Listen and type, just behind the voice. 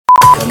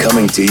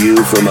Coming to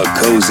you from a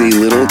cozy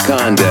little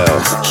condo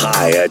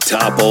high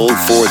atop Old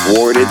Fourth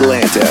Ward,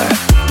 Atlanta.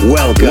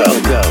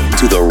 Welcome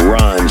to The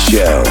Ron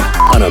Show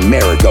on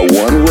America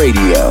One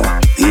Radio.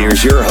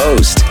 Here's your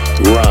host,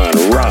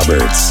 Ron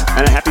Roberts.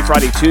 And a happy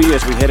Friday to you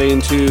as we head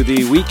into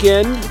the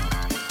weekend.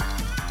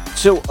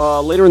 So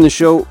later in the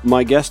show,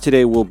 my guest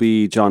today will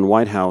be John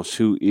Whitehouse,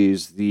 who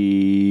is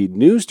the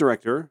news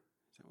director.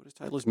 Is that what his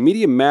title is?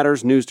 Media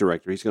Matters News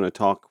Director. He's going to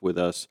talk with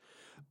us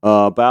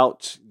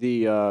about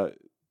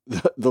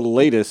the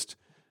latest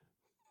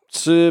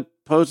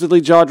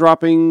supposedly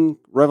jaw-dropping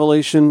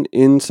revelation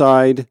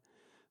inside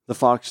the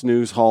Fox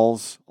News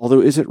halls. Although,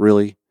 is it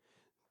really?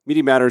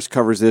 Media Matters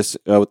covers this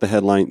with the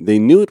headline, "They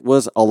Knew It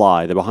Was a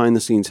Lie, the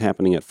behind-the-scenes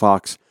happening at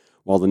Fox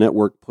while the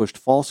network pushed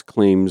false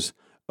claims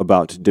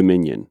about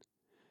Dominion."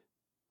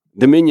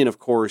 Dominion, of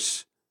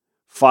course,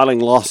 filing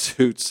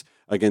lawsuits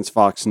against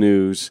Fox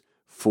News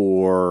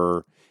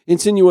for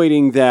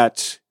insinuating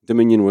that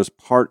Dominion was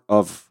part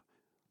of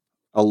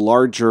a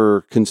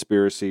larger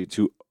conspiracy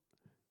to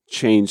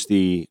change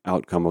the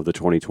outcome of the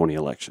 2020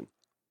 election.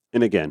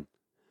 And again,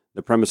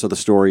 the premise of the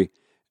story,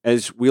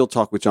 as we'll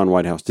talk with John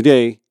Whitehouse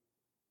today,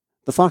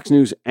 the Fox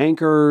News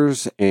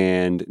anchors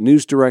and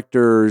news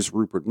directors,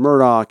 Rupert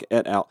Murdoch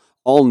et al.,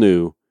 all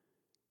knew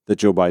that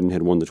Joe Biden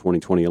had won the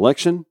 2020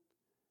 election,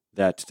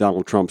 that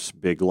Donald Trump's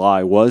big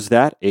lie was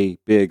that, a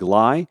big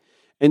lie,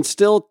 and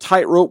still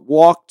tightrope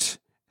walked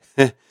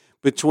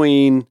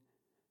between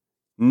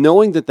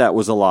knowing that that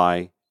was a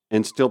lie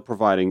and still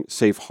providing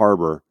safe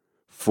harbor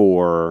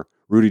for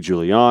Rudy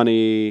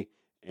Giuliani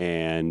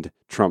and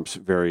Trump's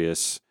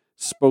various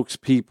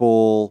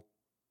spokespeople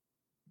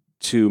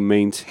to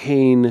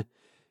maintain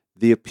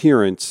the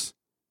appearance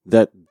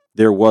that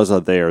there was a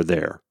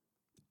there.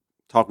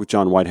 Talk with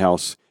John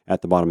Whitehouse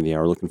at the bottom of the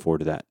hour. Looking forward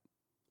to that.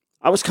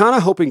 I was kind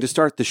of hoping to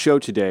start the show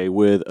today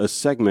with a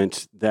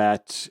segment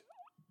that,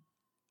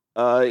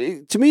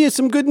 to me, is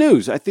some good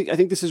news. I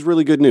think this is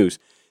really good news,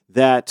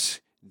 that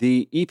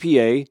the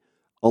EPA,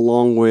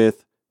 along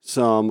with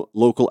some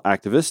local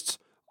activists,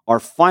 are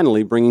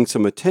finally bringing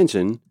some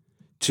attention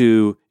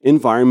to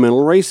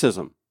environmental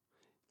racism,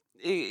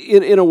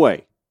 in a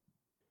way.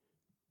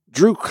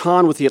 Drew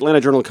Kahn with the Atlanta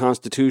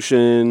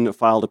Journal-Constitution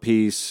filed a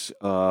piece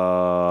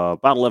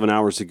about 11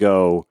 hours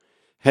ago,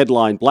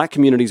 headline, "Black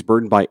Communities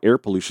Burdened by Air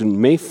Pollution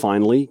May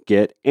Finally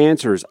Get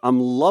Answers." I'm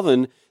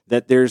loving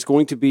that there's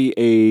going to be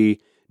a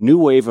new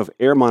wave of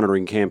air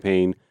monitoring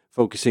campaign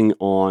focusing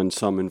on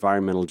some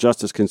environmental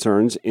justice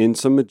concerns in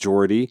some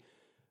majority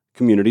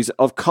communities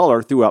of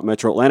color throughout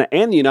Metro Atlanta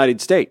and the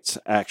United States,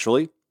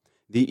 actually.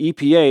 The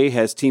EPA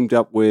has teamed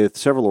up with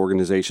several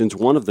organizations.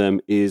 One of them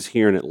is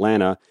here in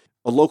Atlanta.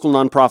 A local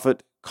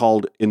nonprofit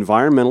called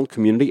Environmental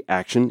Community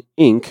Action,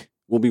 Inc.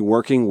 will be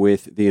working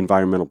with the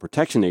Environmental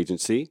Protection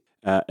Agency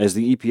as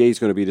the EPA is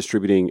going to be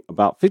distributing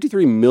about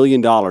 $53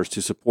 million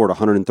to support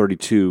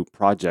 132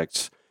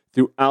 projects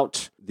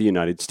throughout the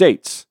United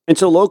States. And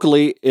so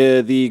locally,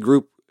 the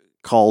group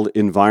called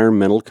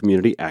Environmental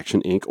Community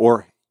Action, Inc.,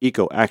 or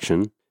Eco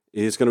Action,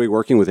 is going to be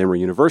working with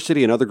Emory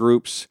University and other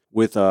groups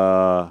with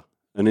an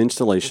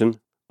installation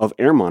of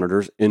air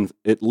monitors in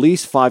at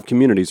least 5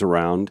 communities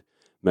around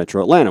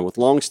Metro Atlanta with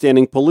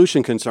long-standing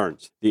pollution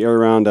concerns. The area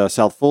around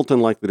South Fulton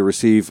likely to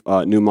receive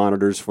new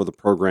monitors for the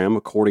program,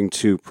 according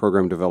to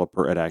program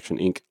developer at Action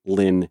Inc.,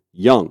 Lynn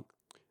Young.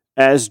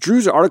 As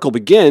Drew's article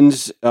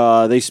begins,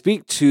 they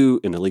speak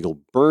to an illegal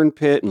burn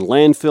pit and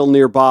landfill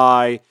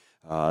nearby.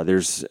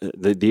 There's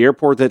the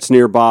airport that's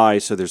nearby,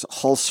 so there's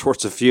all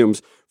sorts of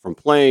fumes from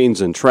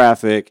planes and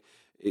traffic.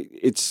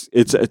 It's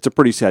a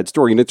pretty sad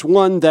story, and it's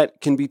one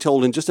that can be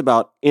told in just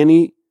about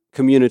any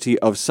community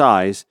of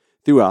size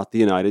throughout the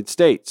United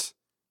States.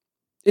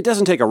 It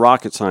doesn't take a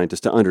rocket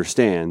scientist to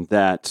understand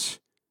that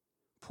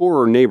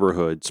poorer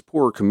neighborhoods,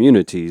 poorer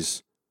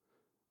communities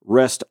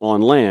rest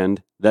on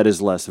land that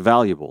is less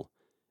valuable.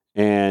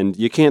 And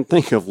you can't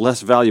think of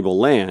less valuable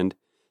land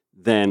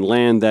than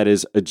land that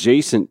is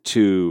adjacent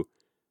to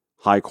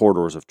high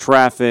corridors of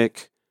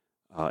traffic,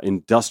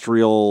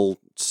 industrial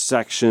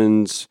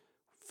sections,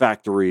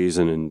 factories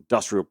and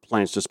industrial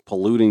plants just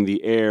polluting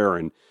the air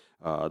and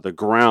the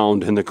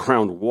ground and the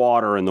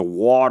groundwater and the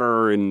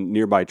water in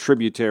nearby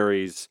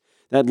tributaries.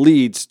 That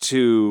leads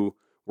to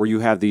where you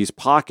have these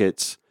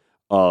pockets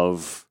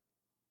of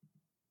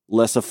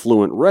less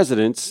affluent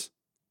residents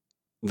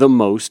the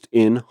most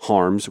in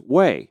harm's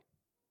way.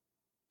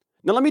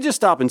 Now, let me just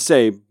stop and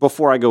say,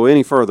 before I go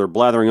any further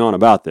blathering on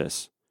about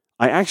this,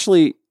 I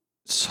actually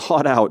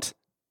sought out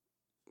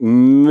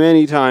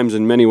many times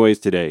in many ways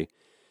today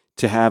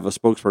to have a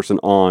spokesperson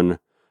on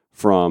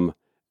from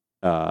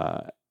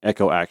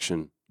Eco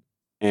Action.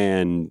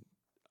 And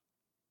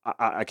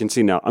I can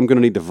see now I'm going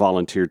to need to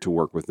volunteer to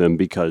work with them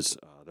because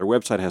their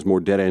website has more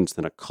dead ends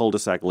than a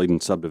cul-de-sac laden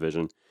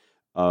subdivision.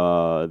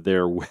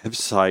 Their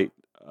website,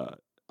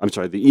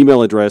 the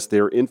email address,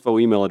 their info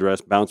email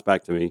address bounced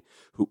back to me.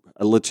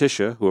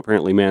 Letitia, who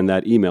apparently manned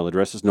that email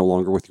address, is no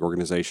longer with the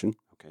organization.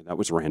 Okay, that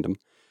was random.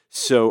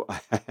 So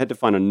I had to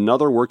find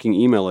another working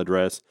email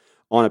address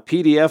on a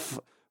PDF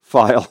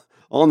file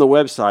on the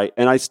website,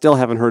 and I still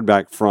haven't heard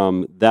back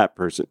from that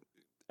person.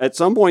 At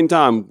some point in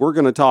time, we're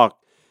going to talk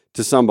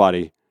to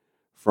somebody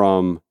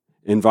from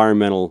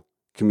Environmental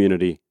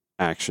Community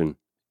Action,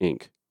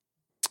 Inc.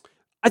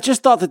 I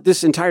just thought that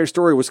this entire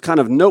story was kind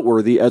of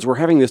noteworthy as we're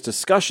having this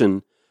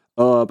discussion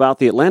about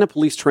the Atlanta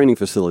Police Training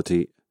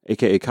Facility,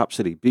 aka Cop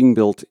City, being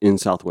built in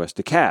Southwest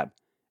DeKalb.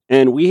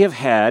 And we have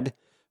had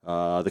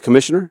the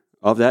commissioner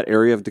of that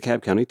area of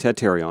DeKalb County, Ted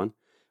Terry, on.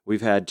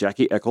 We've had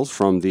Jackie Eccles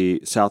from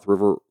the South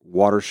River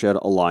Watershed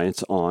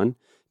Alliance on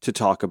to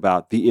talk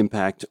about the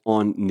impact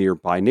on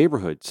nearby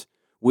neighborhoods,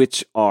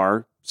 which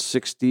are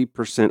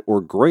 60% or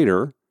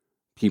greater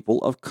people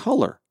of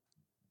color.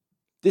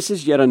 This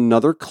is yet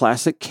another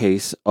classic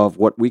case of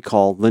what we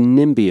call the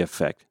NIMBY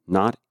effect,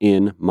 not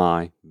in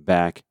my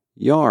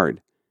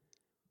backyard.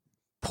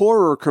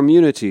 Poorer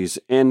communities,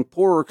 and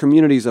poorer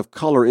communities of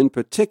color in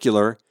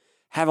particular,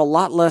 have a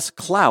lot less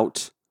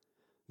clout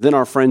than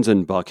our friends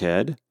in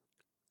Buckhead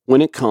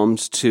when it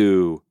comes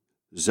to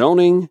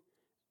zoning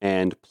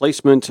and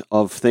placement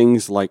of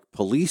things like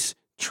police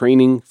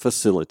training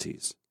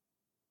facilities.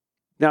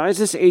 Now, as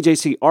this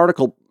AJC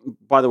article,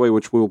 by the way,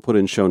 which we will put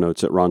in show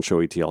notes at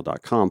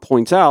ronshowetl.com,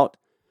 points out,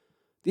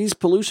 these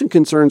pollution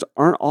concerns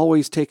aren't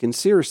always taken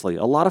seriously.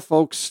 A lot of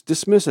folks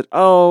dismiss it.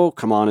 Oh,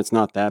 come on, it's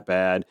not that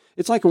bad.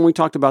 It's like when we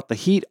talked about the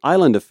heat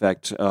island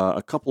effect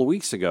a couple of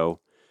weeks ago.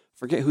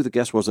 Forget who the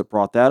guest was that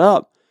brought that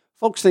up.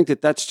 Folks think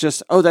that that's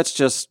just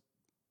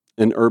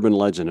an urban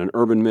legend, an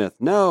urban myth.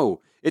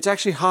 No, it's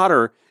actually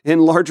hotter in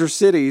larger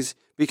cities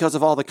because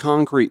of all the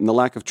concrete and the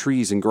lack of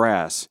trees and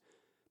grass.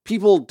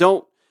 People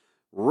don't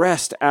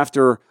rest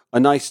after a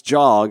nice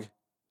jog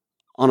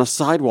on a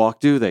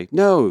sidewalk, do they?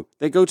 No,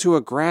 they go to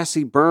a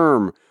grassy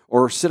berm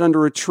or sit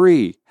under a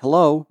tree.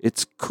 Hello,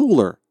 it's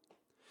cooler.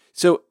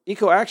 So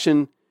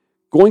EcoAction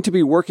going to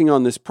be working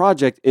on this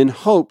project in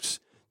hopes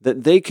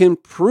that they can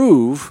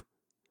prove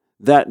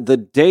that the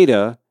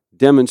data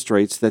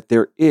demonstrates that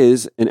there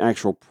is an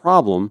actual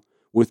problem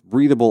with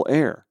breathable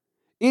air.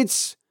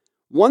 It's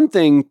one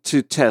thing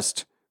to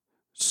test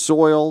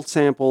soil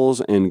samples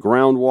and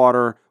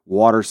groundwater,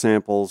 water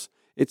samples.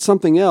 It's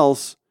something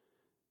else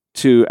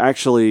to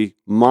actually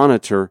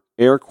monitor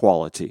air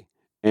quality.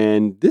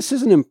 And this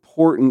is an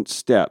important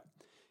step.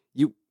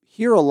 You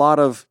hear a lot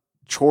of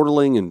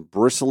chortling and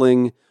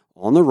bristling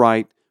on the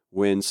right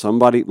when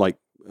somebody like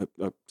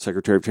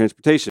Secretary of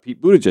Transportation,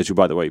 Pete Buttigieg, who,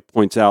 by the way,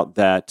 points out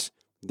that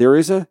there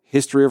is a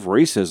history of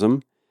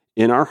racism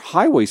in our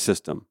highway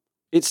system.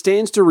 It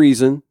stands to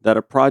reason that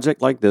a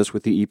project like this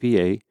with the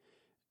EPA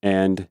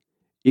and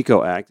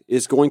ECO Act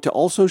is going to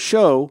also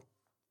show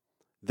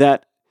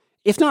that,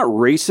 if not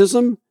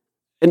racism,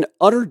 an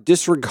utter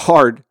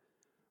disregard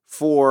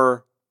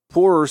for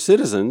poorer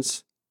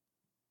citizens,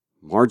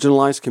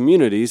 marginalized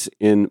communities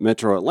in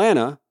Metro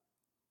Atlanta,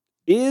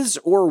 is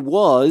or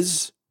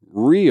was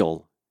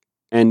real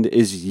and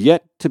is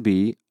yet to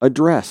be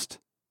addressed.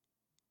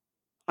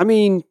 I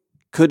mean,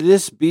 could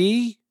this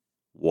be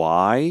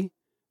why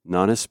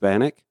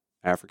non-Hispanic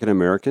African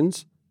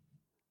Americans,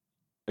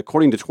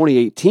 according to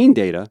 2018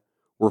 data,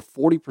 were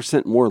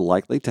 40% more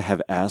likely to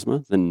have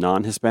asthma than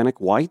non-Hispanic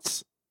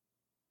whites?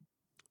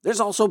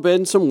 There's also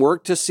been some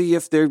work to see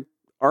if there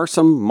are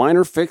some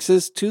minor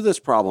fixes to this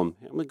problem.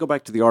 I'm going to go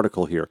back to the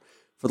article here.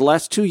 For the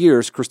last 2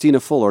 years, Christina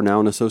Fuller, now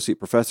an associate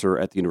professor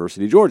at the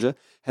University of Georgia,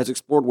 has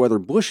explored whether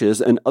bushes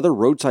and other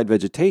roadside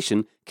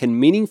vegetation can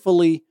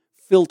meaningfully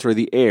filter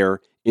the air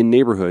in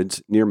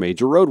neighborhoods near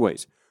major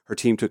roadways. Her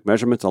team took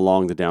measurements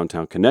along the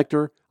downtown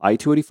connector,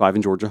 I-285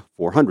 and Georgia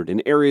 400,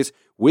 in areas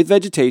with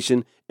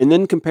vegetation, and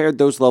then compared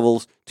those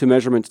levels to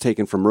measurements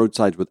taken from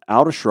roadsides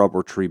without a shrub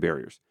or tree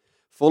barriers.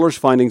 Fuller's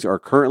findings are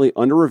currently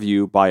under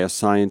review by a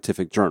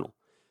scientific journal.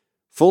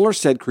 Fuller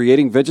said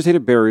creating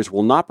vegetative barriers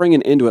will not bring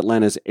an end to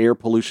Atlanta's air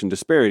pollution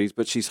disparities,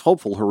 but she's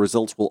hopeful her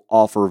results will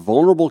offer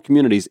vulnerable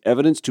communities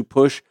evidence to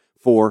push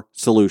for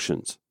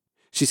solutions.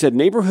 She said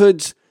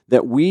neighborhoods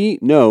that we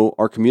know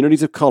are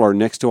communities of color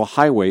next to a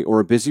highway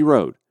or a busy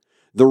road.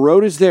 The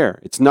road is there.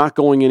 It's not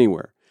going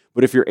anywhere.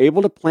 But if you're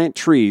able to plant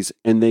trees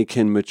and they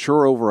can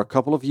mature over a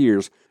couple of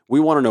years, we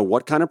want to know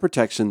what kind of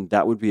protection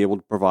that would be able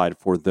to provide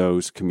for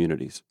those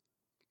communities.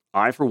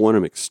 I, for one,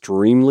 am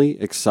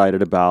extremely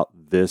excited about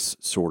this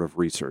sort of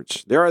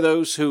research. There are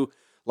those who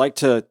like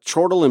to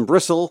chortle and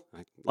bristle,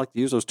 I like to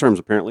use those terms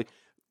apparently,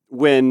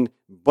 when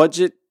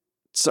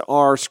budgets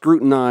are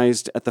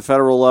scrutinized at the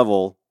federal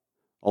level,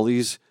 all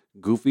these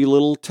goofy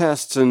little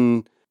tests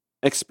and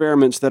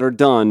experiments that are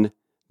done.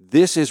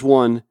 This is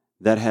one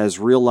that has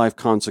real-life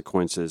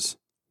consequences.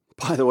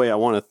 By the way, I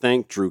want to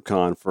thank Drew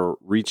Kahn for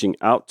reaching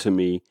out to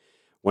me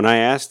when I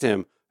asked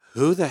him,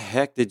 who the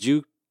heck did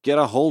you get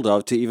a hold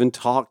of to even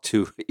talk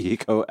to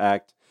ECO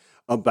Act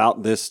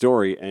about this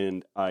story?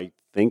 And I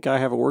think I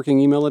have a working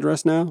email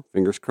address now.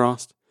 Fingers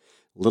crossed.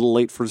 A little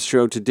late for the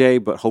show today,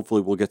 but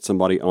hopefully we'll get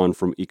somebody on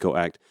from ECO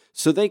Act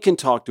so they can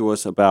talk to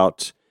us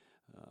about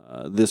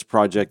this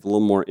project a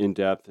little more in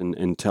depth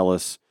and tell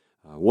us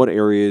what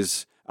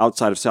areas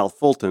outside of South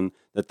Fulton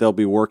that they'll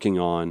be working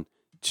on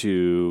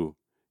to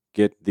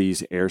get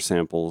these air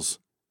samples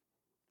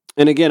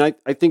And again,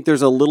 I think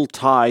there's a little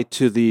tie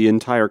to the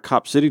entire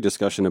Cop City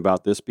discussion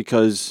about this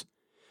because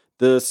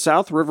the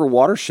South River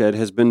watershed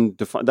has been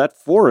defined, that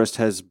forest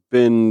has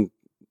been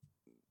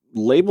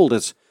labeled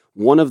as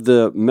one of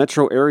the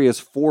metro area's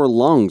 4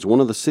 lungs, one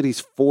of the city's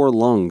 4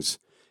 lungs,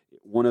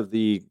 one of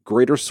the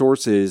greater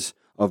sources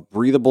of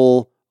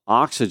breathable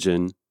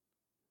oxygen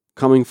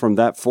coming from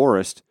that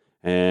forest.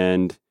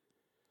 And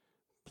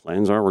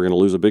plans are we're going to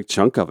lose a big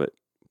chunk of it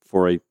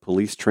for a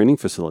police training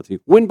facility.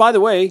 When, by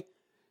the way,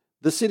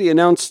 the city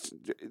announced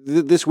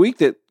this week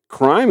that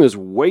crime is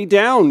way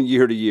down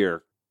year to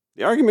year.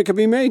 The argument could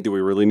be made, do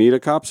we really need a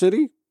cop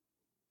city?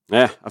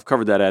 I've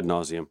covered that ad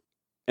nauseum.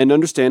 And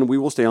understand, we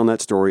will stay on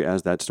that story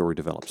as that story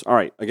develops. All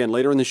right, again,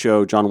 later in the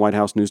show, John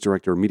Whitehouse, News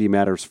Director of Media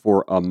Matters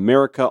for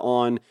America,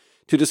 on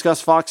to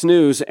discuss Fox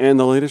News and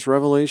the latest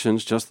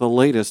revelations, just the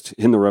latest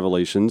in the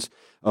revelations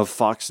of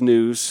Fox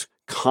News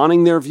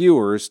conning their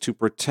viewers to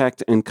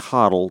protect and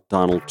coddle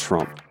Donald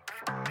Trump.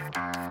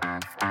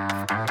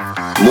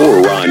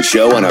 More Ron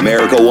Show on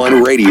America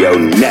One Radio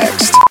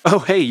next. Oh,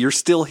 hey, you're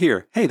still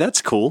here. Hey,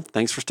 that's cool.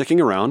 Thanks for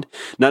sticking around.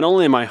 Not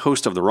only am I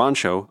host of The Ron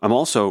Show, I'm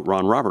also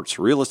Ron Roberts,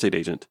 real estate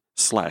agent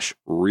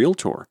 /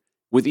 realtor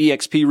with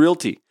eXp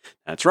Realty.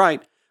 That's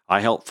right.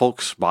 I help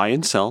folks buy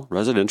and sell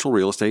residential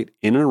real estate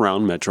in and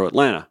around Metro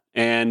Atlanta.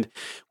 And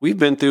we've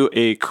been through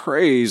a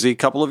crazy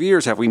couple of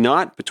years, have we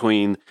not?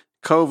 Between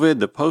COVID,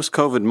 the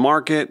post-COVID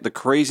market, the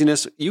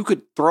craziness. You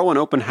could throw an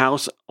open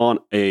house on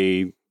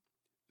a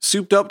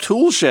souped-up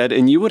tool shed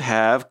and you would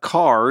have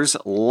cars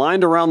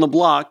lined around the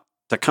block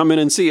to come in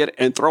and see it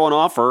and throw an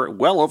offer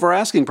well over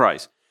asking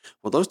price.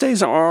 Well, those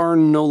days are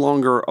no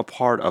longer a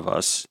part of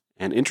us,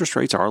 and interest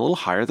rates are a little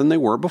higher than they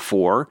were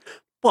before.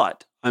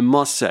 But I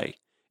must say,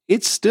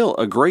 it's still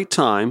a great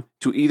time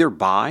to either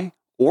buy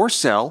or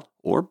sell,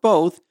 or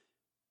both,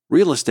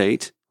 real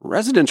estate,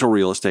 residential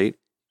real estate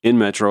in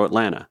Metro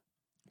Atlanta.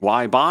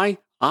 Why buy?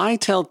 I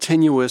tell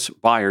tenuous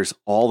buyers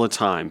all the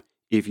time,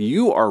 if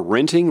you are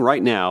renting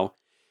right now,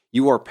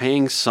 you are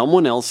paying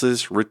someone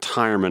else's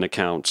retirement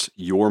accounts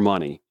your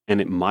money, and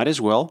it might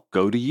as well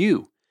go to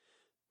you.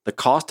 The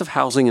cost of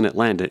housing in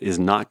Atlanta is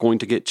not going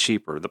to get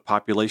cheaper. The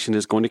population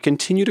is going to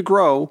continue to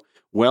grow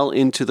well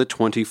into the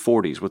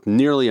 2040s, with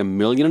nearly 1.5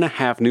 million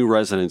new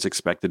residents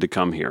expected to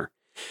come here.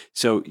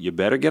 So you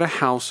better get a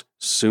house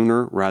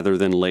sooner rather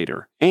than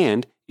later.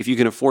 And if you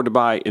can afford to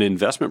buy an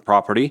investment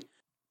property,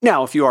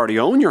 now if you already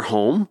own your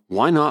home,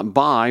 why not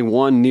buy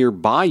one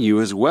nearby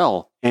you as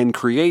well and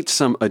create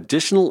some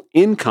additional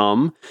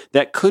income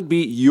that could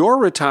be your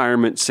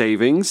retirement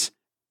savings,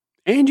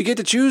 and you get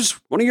to choose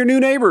one of your new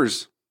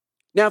neighbors.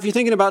 Now, if you're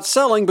thinking about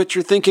selling, but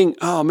you're thinking,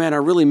 oh man, I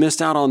really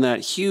missed out on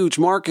that huge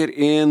market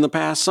in the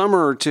past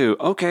summer or two.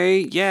 Okay,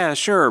 yeah,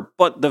 sure.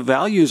 But the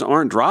values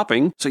aren't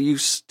dropping, so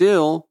you've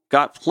still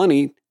got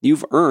plenty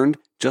you've earned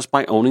just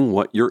by owning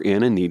what you're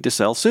in and need to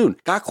sell soon.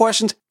 Got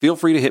questions? Feel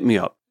free to hit me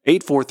up.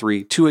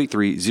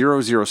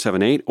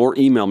 843-283-0078 or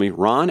email me,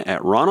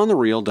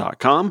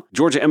 ron@rononthereal.com.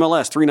 Georgia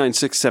MLS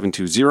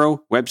 396720.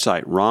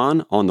 Website,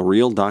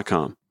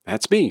 rononthereal.com.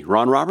 That's me,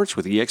 Ron Roberts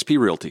with eXp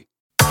Realty.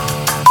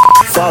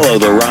 Follow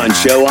The Ron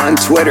Show on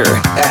Twitter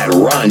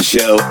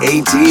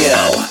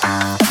 @RonShowATL.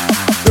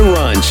 The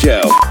Ron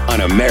Show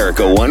on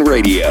America One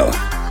Radio.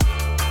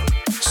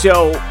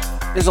 So,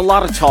 there's a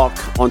lot of talk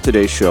on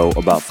today's show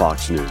about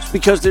Fox News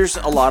because there's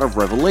a lot of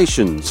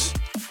revelations,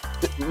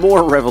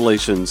 more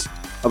revelations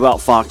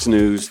about Fox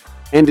News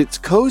and its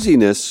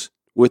coziness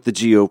with the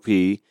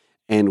GOP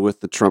and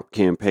with the Trump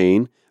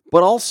campaign,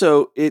 but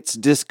also its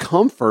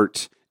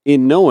discomfort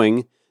in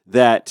knowing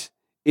that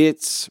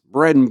its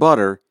bread and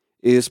butter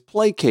is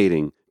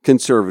placating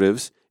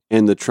conservatives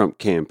and the Trump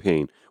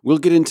campaign. We'll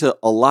get into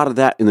a lot of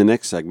that in the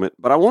next segment,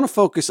 but I want to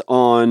focus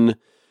on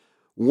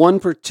one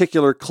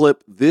particular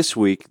clip this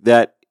week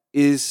that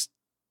is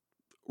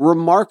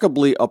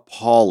remarkably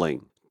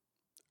appalling.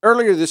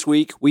 Earlier this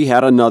week, we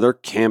had another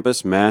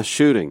campus mass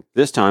shooting,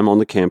 this time on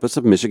the campus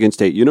of Michigan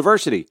State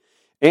University.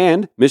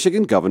 And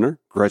Michigan Governor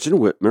Gretchen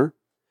Whitmer,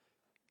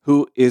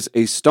 who is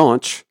a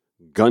staunch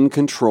gun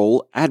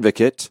control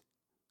advocate,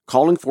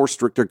 calling for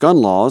stricter gun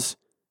laws,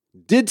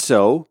 did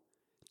so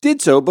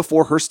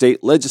before her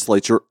state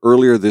legislature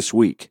earlier this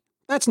week.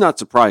 That's not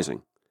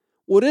surprising.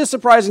 What is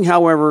surprising,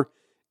 however,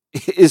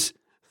 is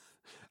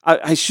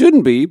I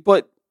shouldn't be,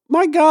 but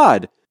my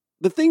God,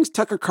 the things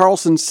Tucker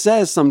Carlson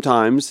says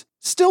sometimes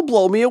still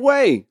blow me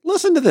away.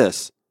 Listen to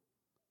this.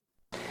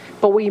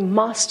 But we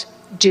must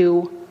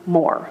do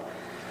more.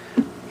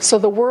 So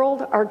the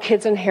world our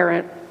kids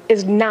inherit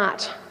is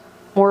not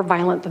more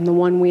violent than the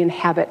one we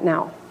inhabit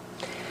now.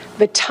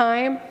 The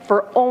time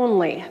for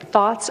only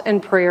thoughts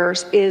and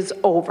prayers is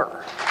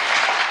over.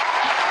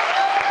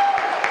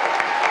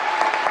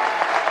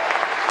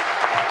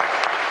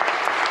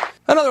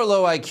 Another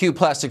low IQ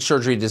plastic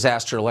surgery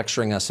disaster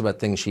lecturing us about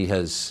things she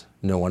has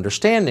no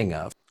understanding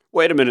of.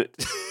 Wait a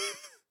minute.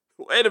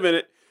 Wait a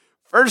minute.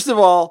 First of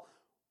all,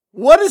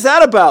 what is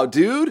that about,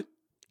 dude?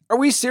 Are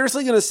we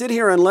seriously going to sit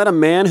here and let a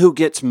man who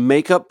gets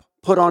makeup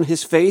put on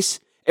his face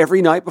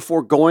every night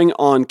before going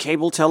on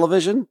cable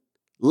television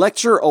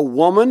lecture a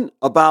woman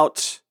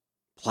about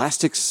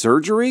plastic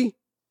surgery?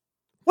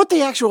 What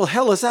the actual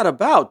hell is that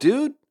about,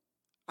 dude?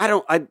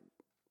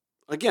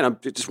 Again, I'm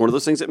just one of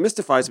those things that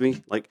mystifies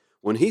me. Like,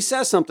 when he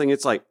says something,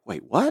 it's like,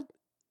 wait, what?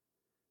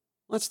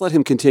 Let's let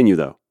him continue,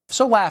 though.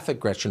 So laugh at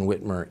Gretchen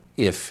Whitmer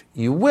if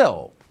you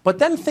will. But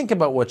then think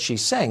about what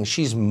she's saying.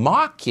 She's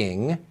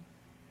mocking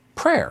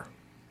prayer.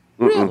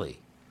 Really?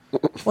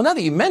 Well, now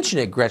that you mention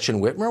it,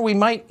 Gretchen Whitmer, we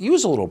might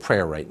use a little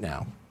prayer right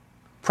now.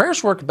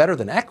 Prayers work better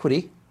than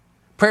equity.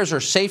 Prayers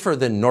are safer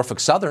than Norfolk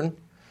Southern.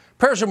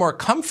 Prayers are more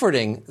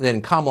comforting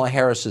than Kamala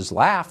Harris's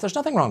laugh. There's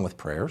nothing wrong with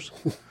prayers.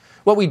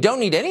 What we don't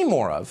need any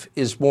more of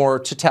is more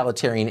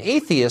totalitarian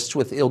atheists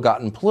with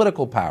ill-gotten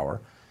political power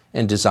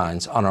and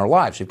designs on our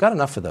lives. We've got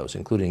enough of those,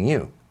 including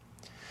you.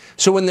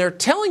 So when they're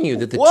telling you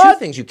that the two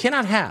things you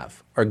cannot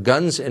have are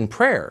guns and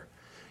prayer,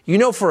 you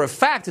know for a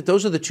fact that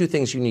those are the two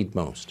things you need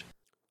most.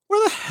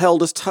 Where the hell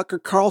does Tucker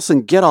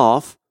Carlson get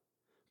off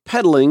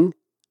peddling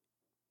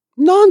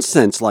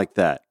nonsense like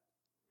that?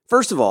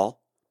 First of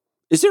all,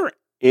 is there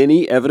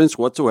any evidence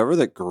whatsoever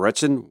that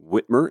Gretchen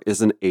Whitmer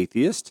is an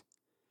atheist?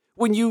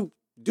 When you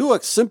do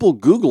a simple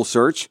Google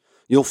search,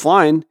 you'll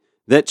find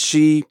that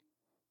she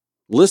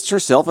lists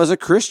herself as a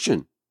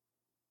Christian.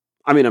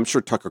 I mean, I'm sure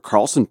Tucker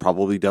Carlson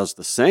probably does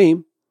the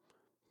same.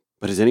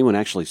 But has anyone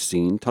actually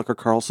seen Tucker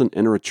Carlson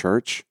enter a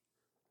church?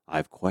 I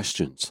have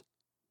questions.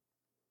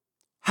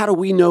 How do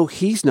we know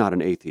he's not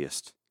an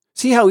atheist?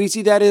 See how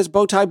easy that is,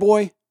 Bowtie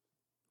Boy?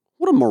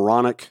 What a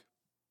moronic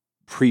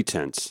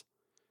pretense.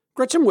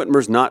 Gretchen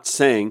Whitmer's not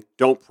saying,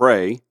 don't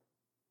pray,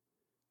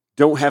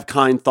 don't have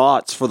kind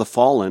thoughts for the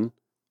fallen,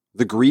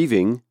 the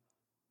grieving.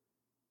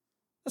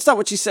 That's not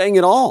what she's saying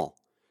at all.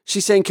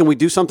 She's saying, can we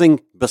do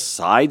something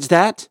besides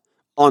that?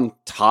 On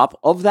top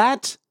of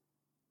that?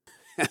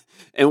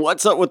 And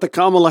what's up with the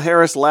Kamala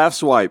Harris laugh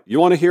swipe? You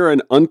want to hear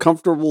an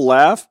uncomfortable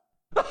laugh?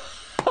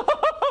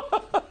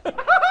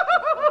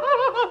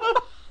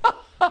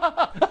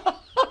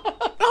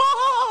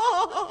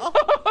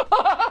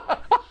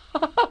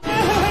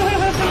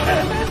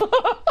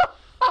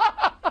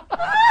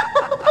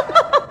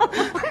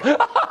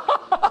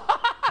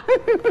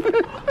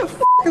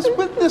 What is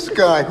with this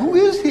guy? Who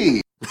is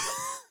he?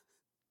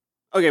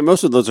 Okay,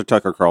 most of those are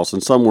Tucker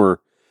Carlson. Some were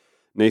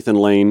Nathan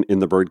Lane in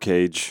the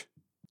Birdcage.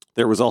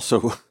 There was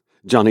also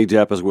Johnny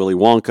Depp as Willy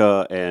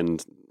Wonka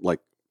and like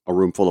a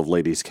room full of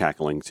ladies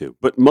cackling too.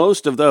 But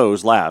most of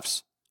those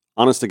laughs,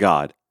 honest to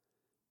God,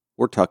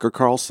 were Tucker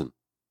Carlson.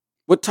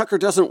 What Tucker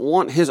doesn't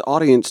want his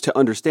audience to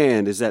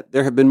understand is that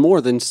there have been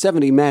more than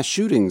 70 mass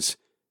shootings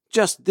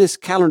just this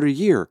calendar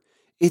year.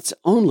 It's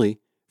only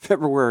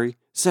February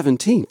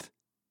 17th.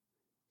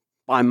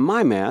 By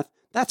my math,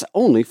 that's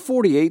only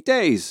 48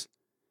 days.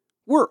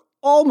 We're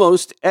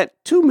almost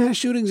at 2 mass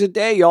shootings a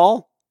day,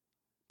 y'all.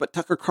 But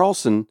Tucker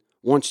Carlson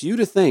wants you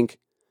to think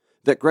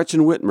that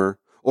Gretchen Whitmer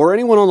or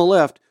anyone on the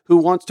left who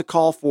wants to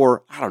call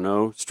for, I don't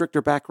know,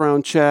 stricter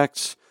background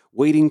checks,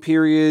 waiting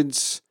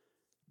periods,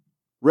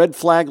 red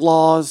flag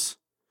laws,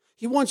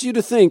 he wants you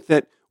to think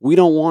that we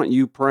don't want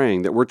you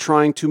praying, that we're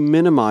trying to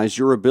minimize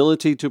your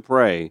ability to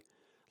pray.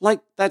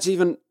 Like that's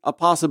even a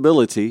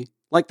possibility.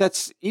 Like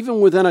that's even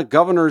within a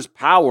governor's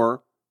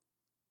power.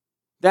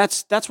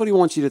 That's what he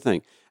wants you to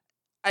think.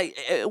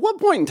 At what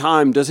point in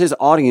time does his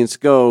audience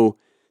go,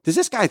 does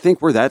this guy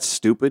think we're that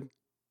stupid?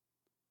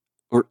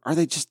 Or are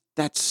they just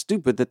that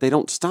stupid that they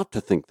don't stop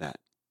to think that?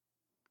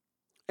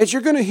 As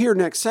you're going to hear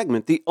next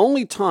segment, the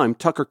only time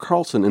Tucker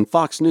Carlson and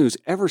Fox News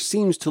ever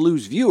seems to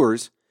lose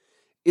viewers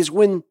is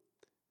when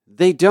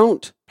they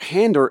don't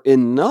pander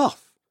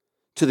enough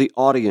to the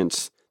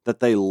audience that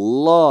they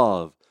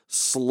love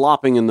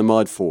slopping in the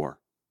mud for.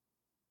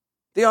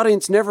 The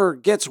audience never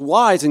gets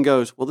wise and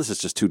goes, well, this is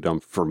just too dumb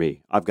for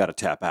me. I've got to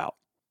tap out.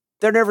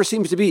 There never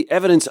seems to be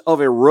evidence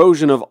of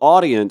erosion of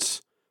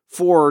audience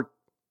for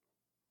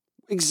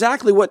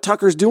exactly what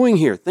Tucker's doing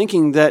here,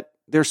 thinking that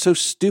they're so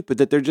stupid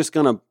that they're just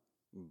going to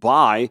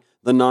buy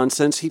the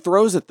nonsense he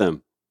throws at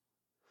them.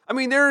 I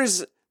mean, there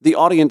is the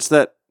audience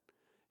that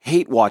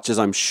hate watches,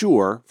 I'm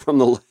sure, from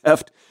the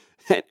left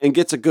and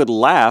gets a good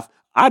laugh.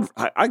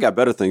 I got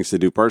better things to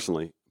do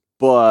personally,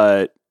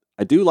 but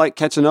I do like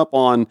catching up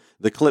on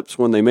the clips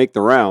when they make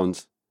the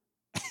rounds.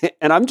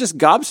 And I'm just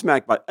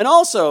gobsmacked by it. And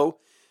also,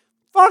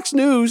 Fox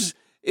News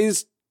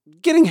is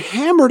getting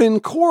hammered in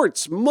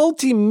courts,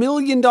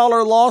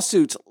 multi-million-dollar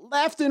lawsuits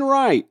left and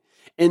right.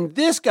 And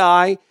this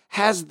guy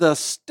has the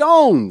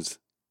stones,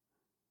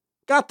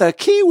 got the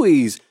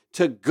kiwis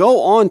to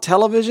go on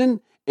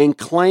television and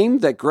claim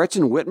that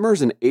Gretchen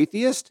Whitmer's an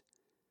atheist?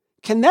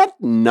 Can that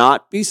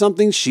not be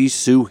something she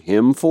sue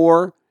him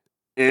for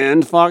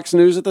and Fox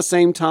News at the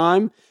same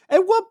time?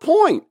 At what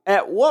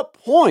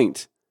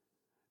point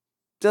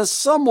does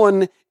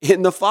someone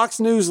in the Fox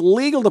News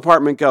legal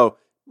department go,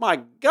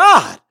 my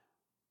God,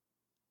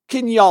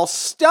 can y'all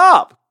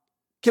stop?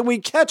 Can we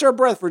catch our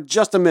breath for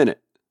just a minute?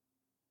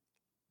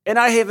 And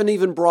I haven't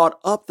even brought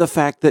up the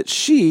fact that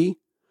she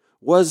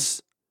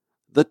was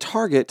the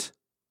target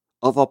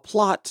of a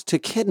plot to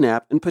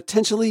kidnap and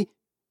potentially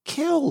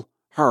kill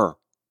her.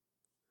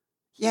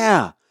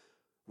 Yeah,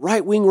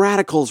 right-wing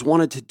radicals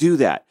wanted to do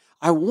that.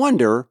 I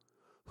wonder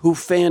who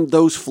fanned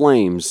those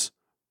flames.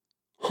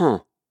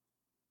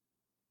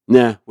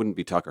 Nah, wouldn't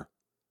be Tucker.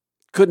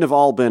 Couldn't have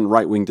all been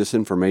right-wing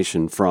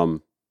disinformation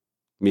from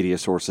media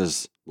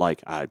sources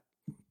like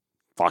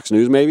Fox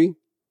News, maybe?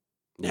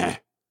 Nah.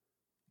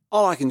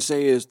 All I can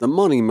say is the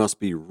money must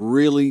be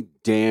really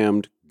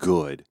damned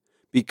good,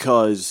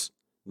 because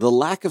the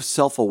lack of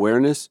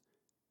self-awareness,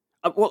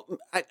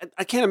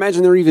 I can't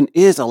imagine there even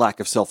is a lack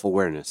of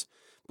self-awareness,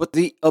 but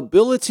the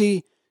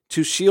ability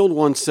to shield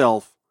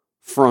oneself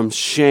from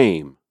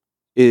shame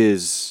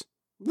is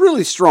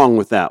really strong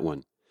with that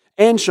one.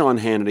 And Sean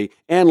Hannity,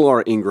 and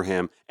Laura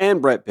Ingraham,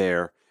 and Brett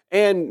Baier,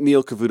 and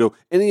Neil Cavuto,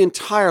 and the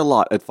entire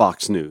lot at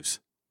Fox News.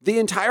 The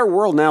entire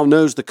world now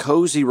knows the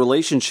cozy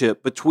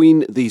relationship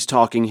between these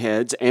talking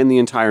heads and the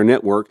entire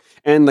network,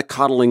 and the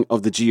coddling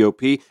of the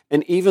GOP,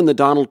 and even the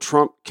Donald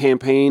Trump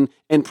campaign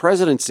and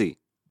presidency.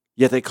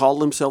 Yet they call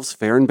themselves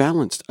Fair and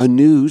Balanced, a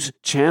news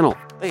channel.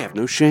 They have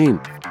no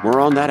shame. More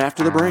on that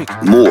after the break.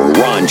 More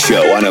Ron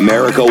Show on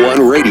America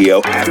One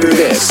Radio after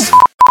this.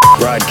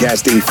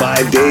 Broadcasting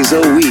 5 days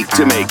a week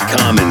to make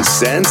common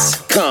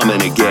sense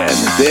common again.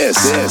 This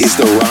is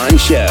The Ron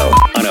Show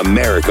on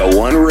America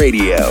One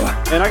Radio.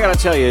 And I got to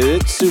tell you,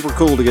 it's super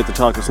cool to get to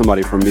talk to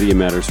somebody from Media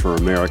Matters for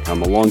America.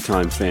 I'm a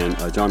longtime fan.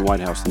 John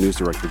Whitehouse, the news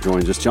director,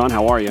 joins us. John,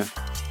 how are you?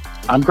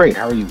 I'm great.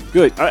 How are you?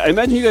 Good. I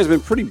imagine you guys have been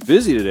pretty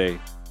busy today.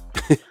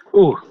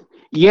 Ooh,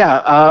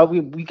 yeah.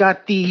 We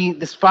got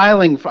this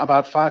filing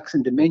about Fox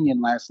and Dominion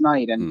last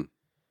night, and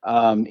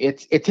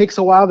it takes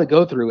a while to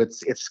go through.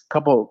 It's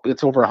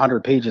over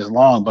 100 pages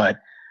long, but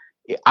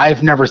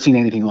I've never seen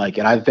anything like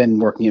it. I've been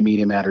working at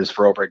Media Matters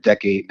for over a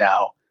decade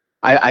now.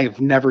 I've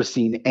never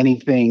seen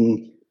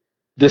anything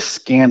this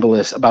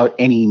scandalous about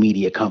any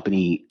media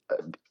company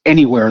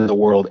anywhere in the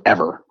world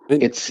ever.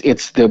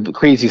 It's the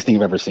craziest thing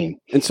I've ever seen.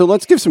 And so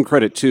let's give some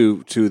credit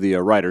to the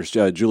writers,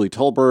 Julie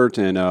Tolbert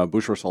and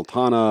Bushra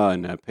Sultana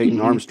and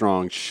Peyton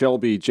Armstrong,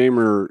 Shelby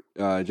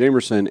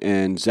Jamerson,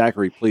 and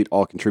Zachary Pleat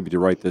all contributed to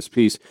write this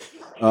piece.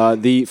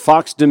 The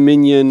Fox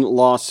Dominion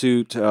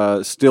lawsuit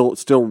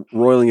still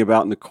roiling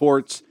about in the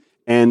courts,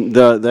 and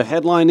the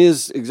headline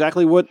is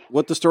exactly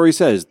what the story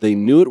says. They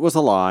knew it was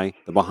a lie,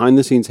 the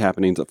behind-the-scenes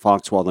happenings at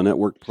Fox while the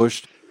network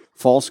pushed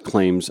false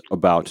claims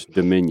about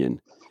Dominion.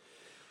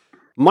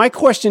 My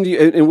question to you,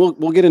 and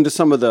we'll get into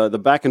some of the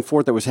back and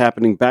forth that was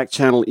happening, back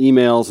channel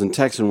emails and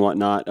texts and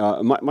whatnot.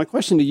 My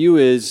question to you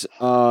is,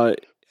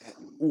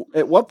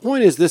 at what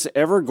point is this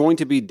ever going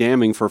to be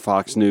damning for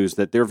Fox News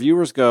that their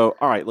viewers go,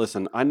 all right,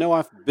 listen, I know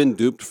I've been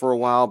duped for a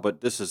while, but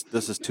this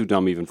is too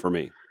dumb even for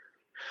me?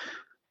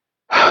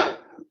 Well,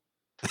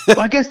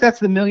 I guess that's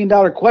the $1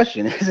 million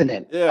question, isn't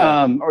it?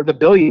 Yeah. Or the $1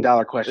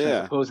 billion question,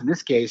 Yeah. I suppose, in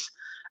this case.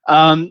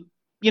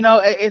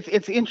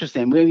 It's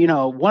interesting.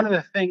 One of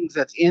the things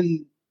that's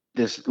in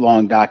this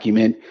long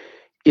document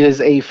is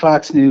a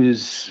Fox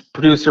News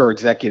producer or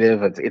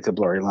executive, it's a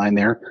blurry line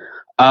there,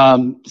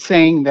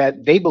 saying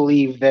that they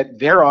believe that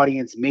their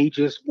audience may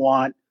just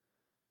want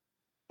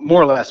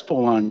more or less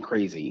full on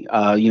crazy,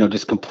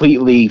 just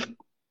completely,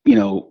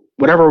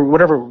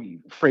 whatever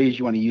phrase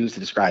you want to use to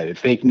describe it,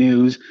 fake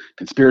news,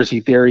 conspiracy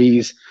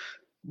theories,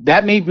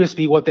 that may just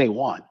be what they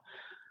want.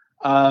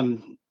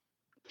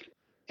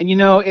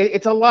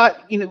 It's a lot,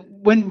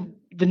 when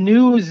the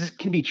news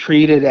can be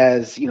treated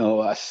as,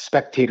 a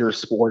spectator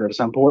sport at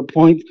some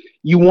point,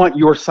 you want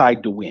your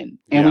side to win.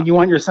 And when you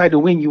want your side to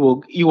win, you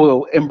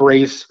will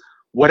embrace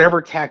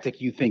whatever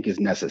tactic you think is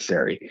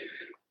necessary.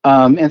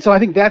 And so I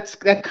think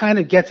that kind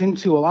of gets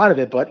into a lot of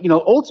it. But,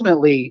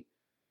 ultimately,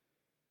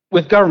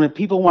 with government,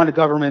 people want a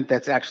government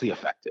that's actually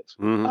effective.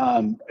 In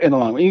the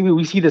long run.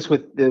 We see this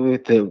with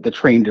the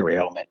train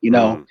derailment.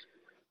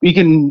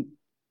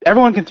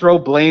 Everyone can throw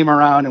blame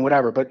around and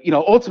whatever, but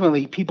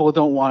ultimately people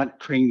don't want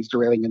trains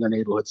derailing in their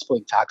neighborhoods,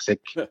 spilling toxic,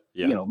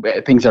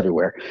 things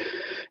everywhere.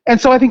 And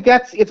so I think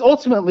it's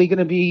ultimately going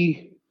to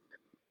be,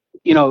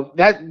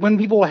 that when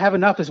people have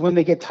enough is when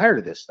they get tired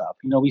of this stuff.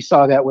 We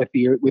saw that with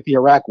the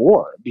Iraq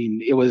War. I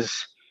mean, it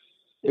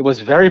was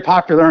very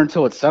popular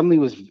until it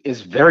suddenly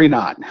is very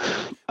not.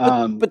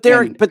 But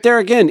there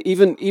again,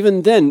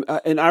 even then,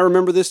 and I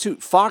remember this too.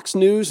 Fox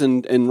News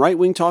and right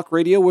wing talk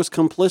radio was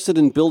complicit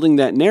in building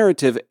that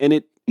narrative, and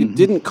it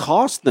didn't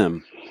cost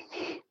them.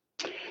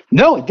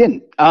 No, it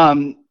didn't.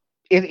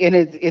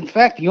 In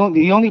fact, the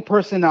only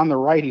person on the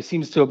right who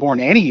seems to have borne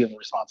any of the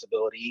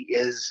responsibility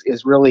is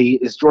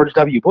George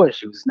W.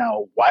 Bush, who's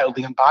now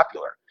wildly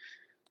unpopular.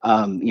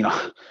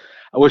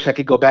 I wish I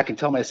could go back and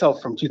tell myself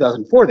from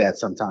 2004 that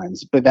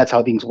sometimes, but that's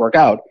how things work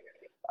out.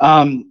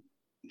 And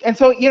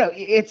so,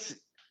 it's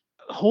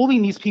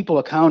holding these people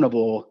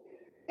accountable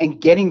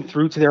and getting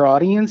through to their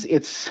audience.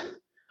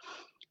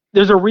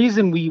 There's a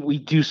reason we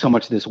do so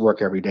much of this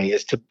work every day,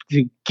 is to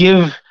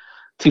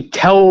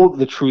tell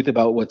the truth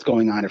about what's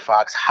going on at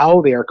Fox,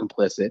 how they are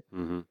complicit.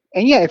 And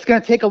it's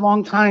going to take a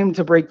long time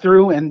to break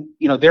through, and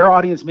their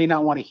audience may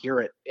not want to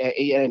hear it at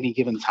any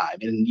given time.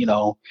 And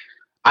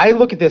I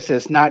look at this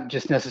as not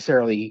just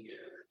necessarily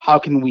how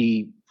can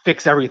we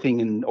fix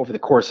everything over the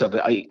course of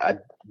a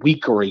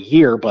week or a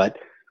year, but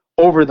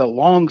over the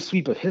long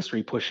sweep of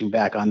history pushing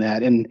back on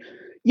that. And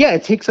yeah,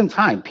 it takes some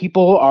time.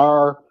 People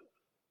are,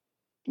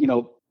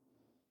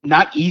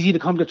 not easy to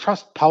come to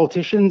trust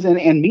politicians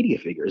and media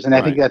figures. And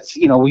I think that's,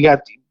 we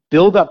got to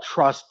build up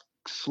trust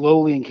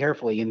slowly and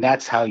carefully. And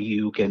that's how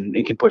you can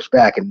push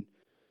back and,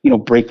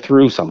 break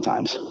through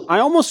sometimes. I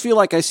almost feel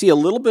like I see a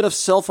little bit of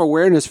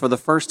self-awareness for the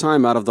first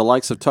time out of the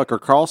likes of Tucker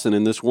Carlson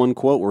in this one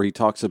quote where he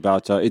talks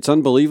about, it's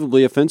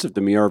unbelievably offensive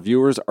to me. Our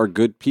viewers are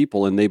good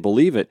people and they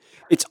believe it.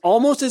 It's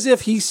almost as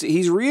if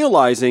he's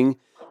realizing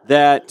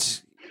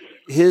that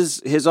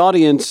his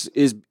audience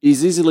is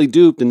easily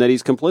duped and that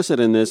he's complicit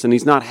in this, and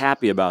he's not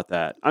happy about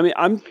that. I mean,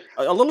 I'm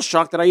a little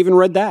shocked that I even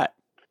read that.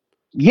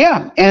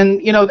 Yeah,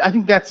 and I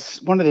think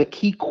that's one of the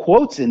key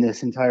quotes in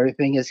this entire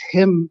thing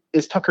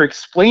is Tucker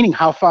explaining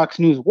how Fox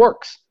News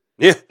works.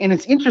 Yeah, and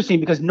it's interesting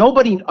because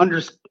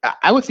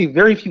I would say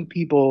very few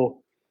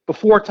people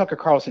before Tucker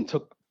Carlson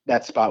took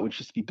that spot,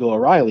 which used to be Bill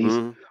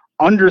O'Reilly's,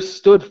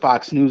 understood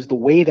Fox News the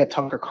way that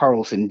Tucker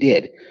Carlson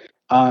did.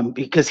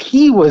 Because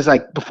he was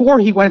like, before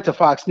he went to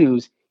Fox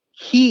News,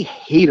 he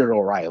hated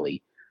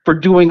O'Reilly for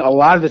doing a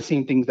lot of the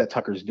same things that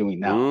Tucker's doing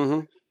now. Mm-hmm.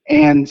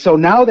 And so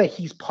now that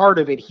he's part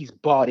of it, he's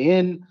bought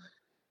in.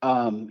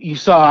 You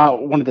saw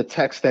one of the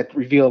texts that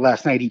revealed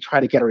last night, he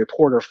tried to get a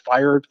reporter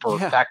fired for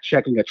fact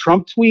checking a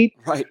Trump tweet.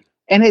 Right.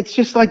 And it's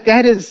just like,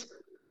 that is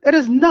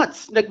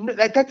nuts. Like,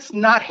 that's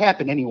not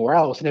happened anywhere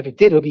else. And if it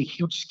did, it would be a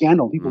huge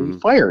scandal. People would be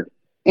fired.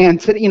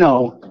 And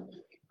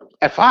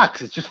at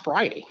Fox, it's just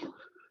Friday.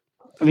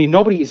 I mean,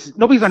 nobody's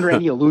under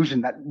any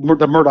illusion that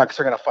the Murdochs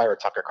are going to fire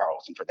Tucker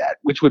Carlson for that,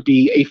 which would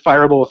be a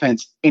fireable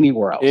offense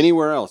anywhere else.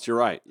 Anywhere else, you're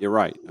right.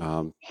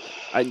 I'm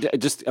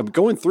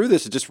going through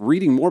this and just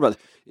reading more about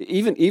it.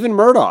 Even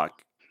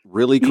Murdoch,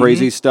 really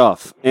crazy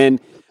stuff.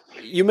 And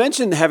you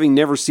mentioned having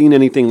never seen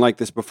anything like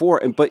this before,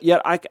 but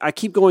yet I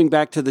keep going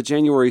back to the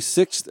January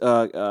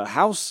 6th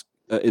House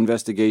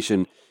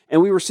investigation.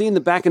 And we were seeing the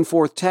back and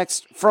forth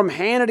text from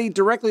Hannity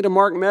directly to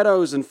Mark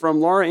Meadows and from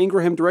Laura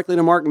Ingraham directly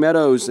to Mark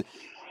Meadows.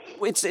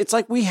 It's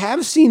like we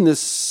have seen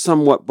this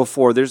somewhat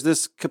before. There's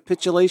this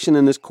capitulation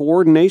and this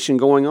coordination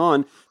going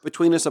on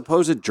between a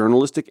supposed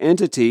journalistic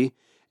entity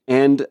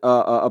and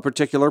a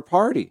particular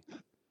party.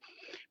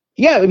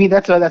 Yeah, I mean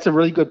that's a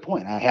really good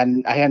point. I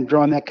hadn't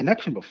drawn that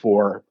connection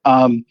before.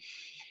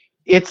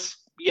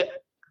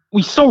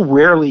 We so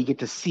rarely get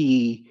to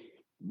see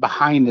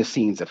behind the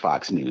scenes at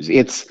Fox News.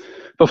 It's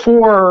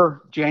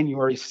before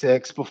January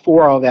 6th,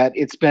 before all that.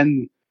 It's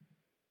been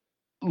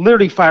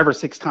literally 5 or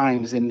 6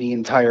 times in the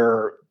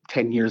entire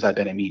 10 years I've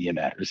been at Media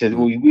Matters. And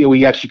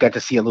we actually got to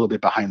see a little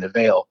bit behind the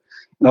veil.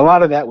 And a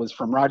lot of that was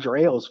from Roger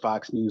Ailes'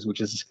 Fox News, which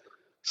is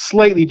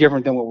slightly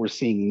different than what we're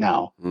seeing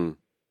now.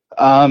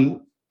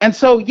 And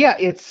so, yeah,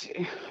 it's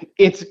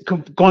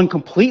going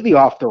completely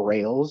off the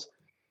rails.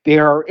 They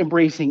are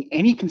embracing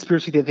any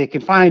conspiracy that they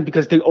can find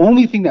because the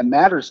only thing that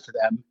matters to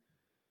them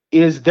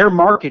is their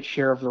market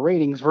share of the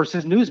ratings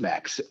versus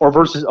Newsmax or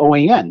versus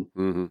OAN.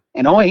 And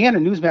OAN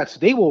and Newsmax,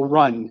 they will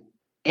run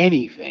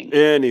anything.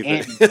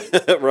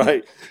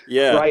 Right.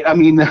 Yeah. Right. I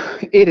mean,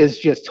 it is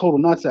just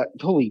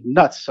totally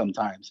nuts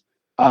sometimes,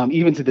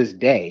 even to this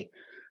day.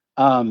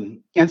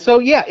 And so,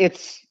 yeah,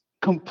 it's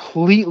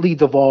completely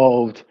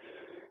devolved.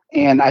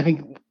 And I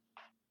think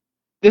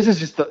this is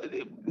just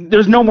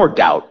there's no more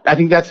doubt. I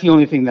think that's the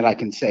only thing that I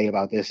can say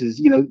about this is,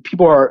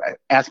 people are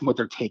asking what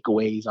their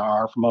takeaways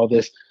are from all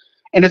this.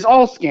 And it's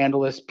all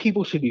scandalous.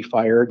 People should be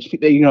fired.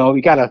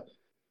 We got to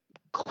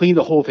clean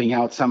the whole thing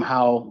out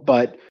somehow.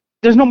 But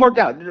there's no more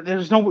doubt.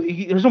 There's no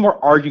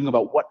more arguing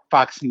about what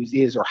Fox News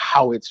is or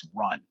how it's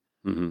run.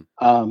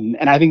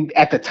 And I think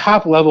at the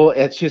top level,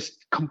 it's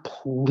just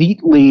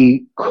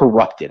completely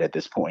corrupted at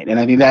this point. And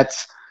I think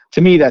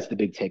to me, that's the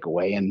big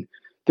takeaway. And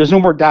there's no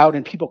more doubt.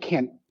 And people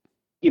can't,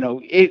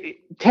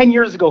 10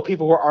 years ago,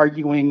 people were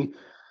arguing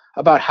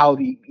about how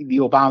the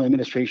Obama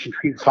administration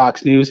treated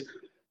Fox News.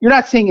 You're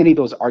not seeing any of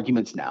those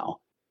arguments now.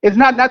 It's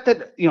not that, the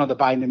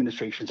Biden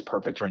administration is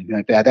perfect or anything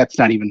like that. That's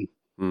not even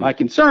my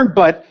concern,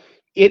 but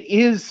it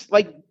is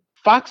like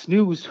Fox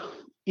News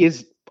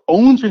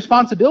owns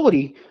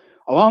responsibility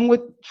along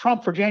with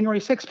Trump for January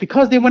 6th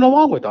because they went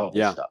along with all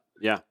this stuff.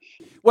 Yeah.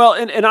 Well,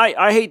 and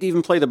I hate to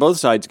even play the both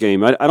sides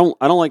game. I don't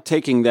like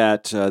taking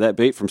that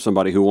bait from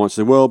somebody who wants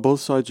to say, well, both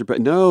sides are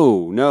bad.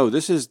 No,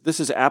 this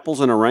is apples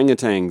and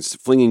orangutans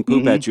flinging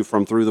poop at you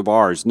from through the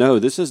bars. No,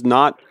 this is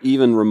not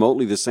even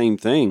remotely the same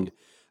thing.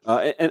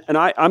 And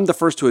I'm the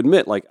first to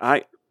admit, like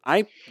I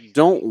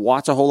don't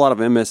watch a whole lot of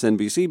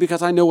MSNBC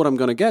because I know what I'm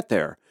going to get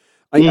there.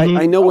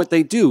 I know what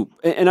they do,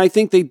 and I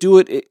think they do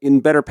it in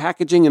better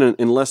packaging and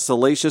in less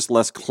salacious,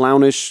 less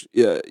clownish,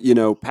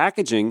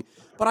 packaging.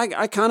 But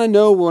I kind of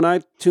know when I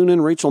tune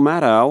in Rachel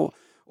Maddow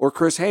or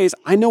Chris Hayes,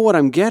 I know what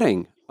I'm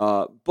getting.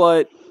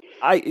 But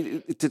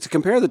to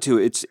compare the two,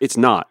 it's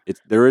not.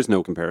 There is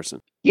no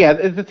comparison. Yeah,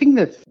 the thing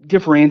that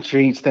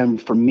differentiates them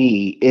from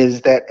me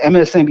is that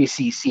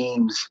MSNBC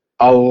seems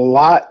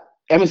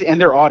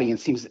and their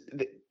audience seems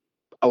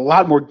a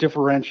lot more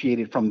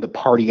differentiated from the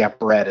party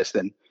apparatus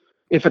than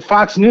if at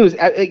Fox News.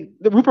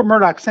 Rupert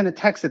Murdoch sent a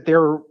text that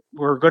they're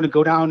were going to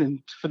go down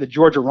and for the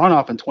Georgia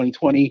runoff in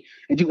 2020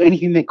 and do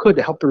anything they could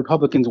to help the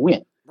Republicans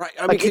win. Right.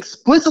 I Like mean,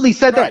 explicitly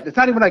said right. that. It's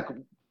not even like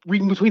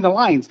reading between the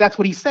lines. That's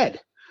what he said.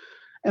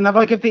 And I'm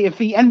like, if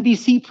the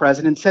NBC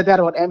president said that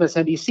about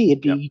MSNBC,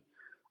 it'd be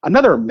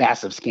another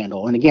massive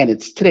scandal. And again,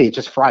 it's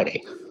just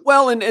Friday.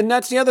 Well, and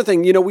that's the other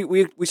thing. You know,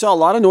 we saw a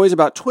lot of noise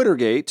about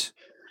Twittergate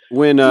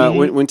when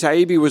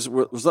Taibbi was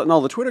letting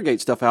all the Twittergate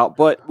stuff out,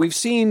 but we've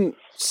seen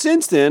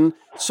since then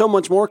so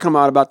much more come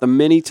out about the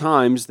many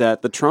times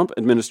that the Trump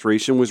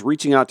administration was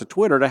reaching out to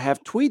Twitter to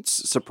have tweets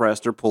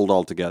suppressed or pulled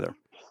altogether.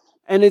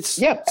 And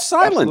it's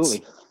silence.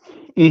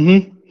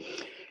 Mm-hmm.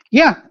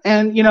 Yeah,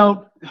 and you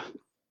know,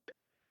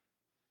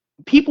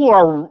 people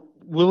are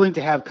willing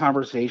to have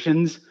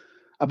conversations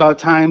about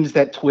times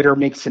that Twitter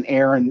makes an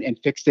error and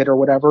fixed it or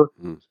whatever.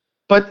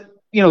 But,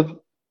 you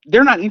know,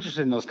 they're not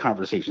interested in those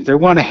conversations. They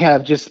want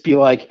to just be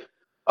like,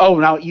 oh,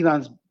 now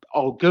Elon's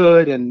all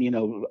good. And, you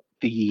know,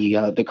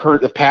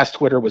 the past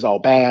Twitter was all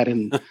bad.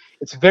 And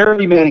it's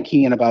very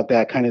Manichaean about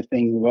that kind of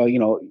thing. Well, you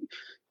know,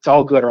 it's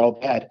all good or all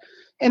bad.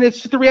 And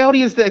the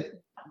reality is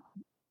that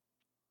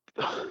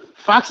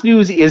Fox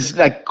News is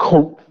like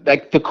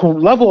the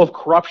level of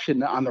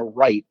corruption on the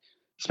right,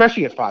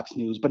 especially at Fox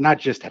News, but not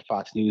just at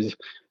Fox News,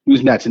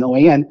 Newsmax and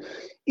OAN,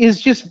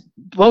 is just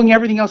blowing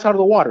everything else out of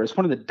the water. It's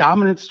one of the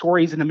dominant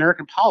stories in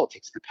American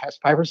politics in the past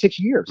 5 or 6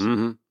 years.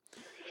 Mm-hmm.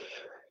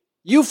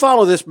 You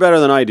follow this better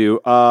than I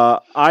do.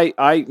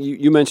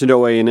 You mentioned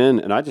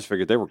OAN, and I just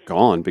figured they were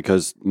gone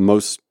because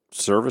most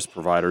service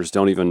providers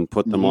don't even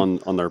put them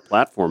on their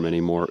platform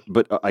anymore.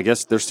 But I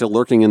guess they're still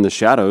lurking in the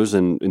shadows,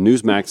 and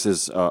Newsmax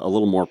is a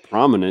little more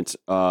prominent.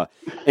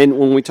 And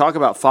when we talk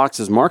about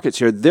Fox's market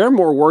share, they're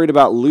more worried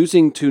about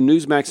losing to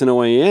Newsmax and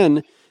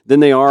OAN than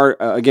they are,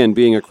 again,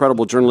 being a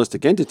credible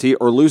journalistic entity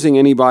or losing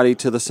anybody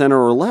to the center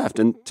or left.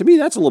 And to me,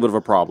 that's a little bit of a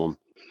problem.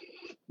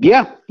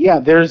 Yeah.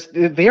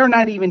 They are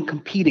not even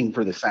competing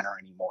for the center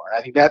anymore.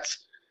 I think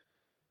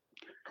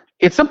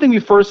it's something we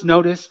first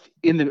noticed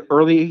in the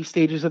early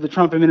stages of the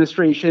Trump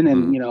administration.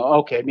 And, you know,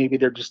 okay, maybe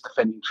they're just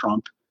defending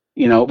Trump,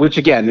 you know, which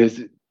again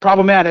is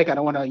problematic. I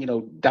don't want to, you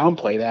know,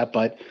 downplay that,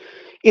 but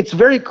it's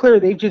very clear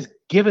they've just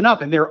given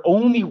up and their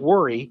only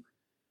worry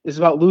is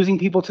about losing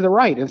people to the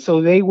right. And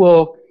so they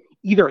will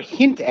either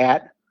hint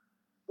at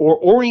or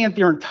orient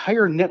their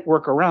entire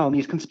network around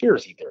these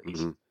conspiracy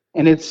theories.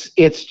 And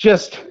it's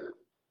just,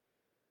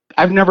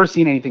 I've never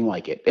seen anything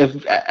like it.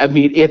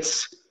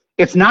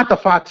 It's not the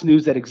Fox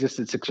News that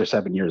existed 6 or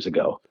 7 years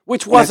ago,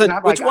 which wasn't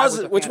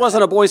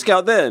a Boy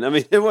Scout then. I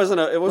mean, it wasn't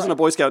a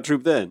Boy Scout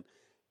troop then.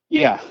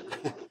 Yeah.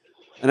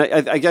 And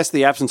I guess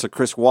the absence of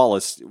Chris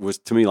Wallace was,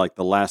 to me, like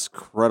the last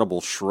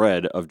credible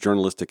shred of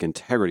journalistic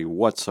integrity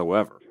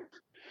whatsoever.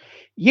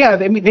 Yeah,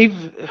 I mean,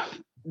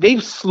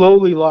 they've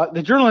slowly lost.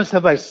 The journalists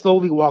have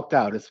slowly walked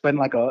out. It's been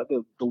like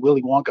the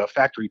Willy Wonka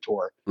factory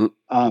tour.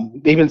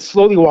 They've been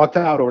slowly walked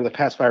out over the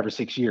past 5 or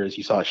 6 years.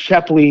 You saw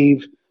Shep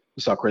leave.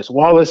 You saw Chris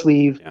Wallace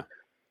leave.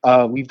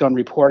 Yeah. We've done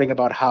reporting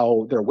about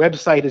how their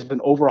website has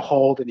been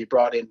overhauled and they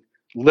brought in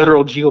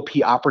literal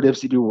GOP operatives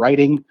to do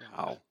writing.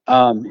 Wow.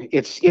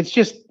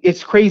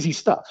 It's crazy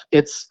stuff.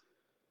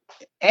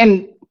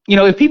 And you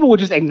know, if people would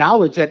just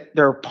acknowledge that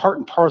they're part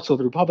and parcel of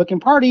the Republican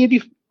Party, it'd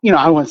be, you know,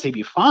 I don't want to say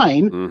be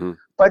fine,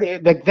 but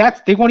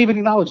they won't even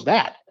acknowledge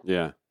that.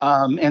 Yeah.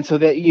 And so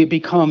that it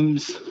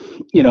becomes,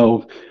 you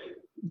know,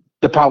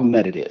 the problem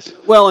that it is.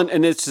 Well,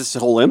 and it's this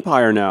whole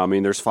empire now. I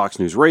mean, there's Fox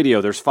News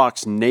Radio, there's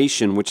Fox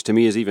Nation, which to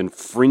me is even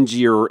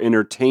fringier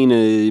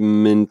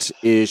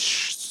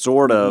entertainment-ish,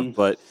 sort of,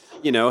 but,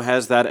 you know,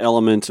 has that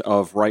element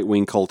of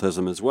right-wing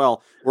cultism as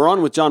well. We're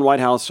on with John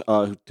Whitehouse,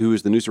 who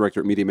is the news director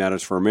at Media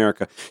Matters for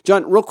America.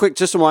 John, real quick,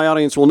 just so my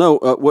audience will know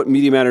what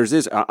Media Matters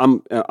is.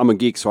 I'm a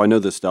geek, so I know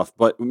this stuff,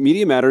 but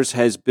Media Matters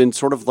has been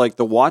sort of like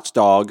the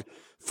watchdog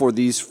for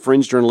these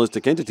fringe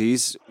journalistic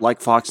entities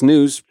like Fox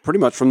News pretty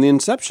much from the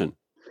inception.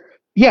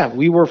 Yeah,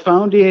 we were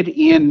founded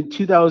in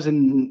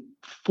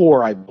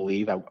 2004, I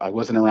believe. I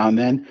wasn't around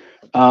then.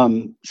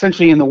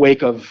 Essentially in the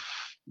wake of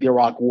the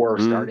Iraq War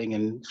starting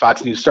and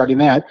Fox News starting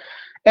that.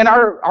 And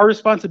our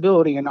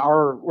responsibility, and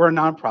we're a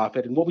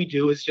nonprofit, and what we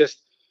do is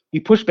we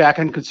push back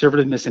on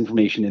conservative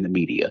misinformation in the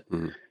media.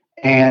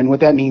 And what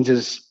that means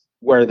is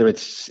whether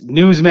it's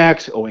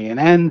Newsmax,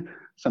 OANN,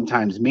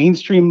 sometimes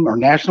mainstream or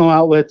national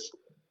outlets,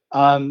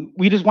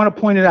 we just want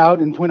to point out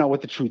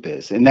what the truth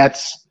is. And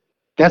that's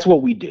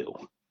what we do.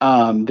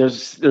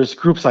 There's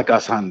groups like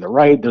us on the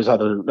right. There's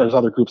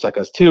other groups like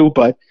us too,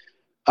 but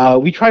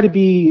we try to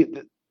be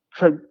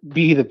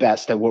the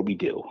best at what we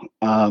do,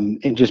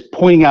 and just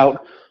pointing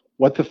out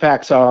what the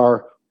facts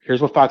are.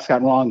 Here's what Fox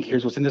got wrong.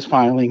 Here's what's in this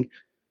filing.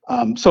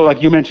 So,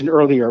 like you mentioned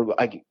earlier,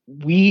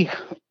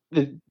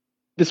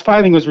 this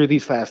filing was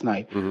released last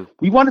night.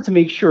 We wanted to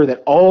make sure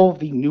that all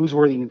the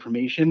newsworthy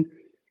information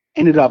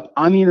ended up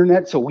on the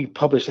internet, so we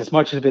published as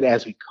much of it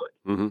as we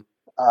could.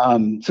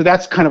 So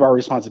that's kind of our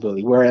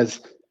responsibility.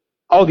 Whereas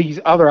all these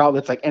other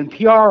outlets like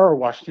NPR or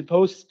Washington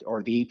Post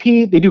or the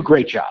AP, they do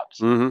great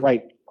jobs,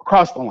 right,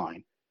 across the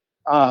line.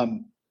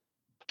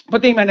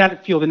 But they might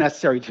not feel the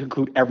necessary to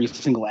include every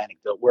single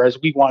anecdote,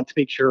 whereas we want to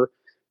make sure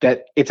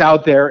that it's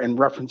out there and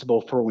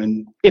referenceable for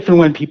if and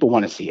when people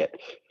want to see it.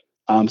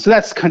 So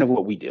that's kind of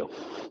what we do.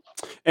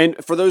 And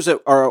for those that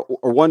are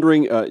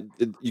wondering,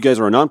 you guys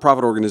are a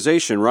nonprofit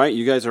organization, right?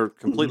 You guys are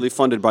completely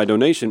funded by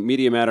donation.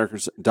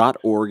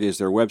 MediaMatters.org is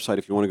their website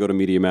if you want to go to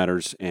Media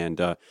Matters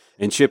and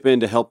chip in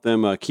to help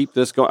them keep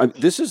this going.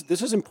 This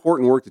is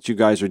important work that you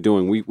guys are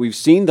doing. We've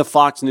seen the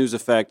Fox News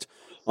effect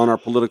on our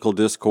political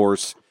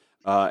discourse,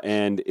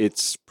 and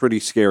it's pretty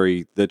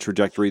scary, the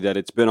trajectory that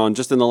it's been on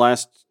just in the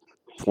last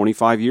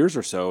 25 years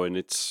or so, and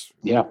it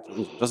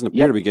doesn't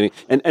appear to be getting.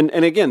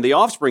 And again, the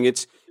offspring.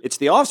 It's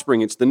the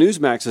offspring. It's the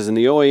Newsmaxes and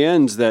the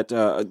OANs that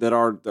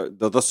are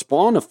the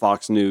spawn of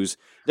Fox News.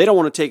 They don't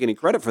want to take any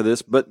credit for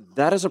this, but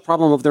that is a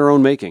problem of their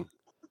own making.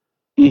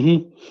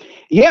 Mm-hmm.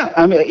 Yeah,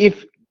 I mean,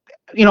 if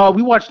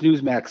we watch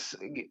Newsmax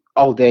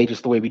all day,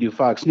 just the way we do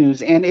Fox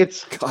News, and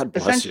it's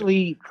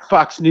essentially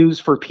Fox News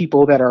for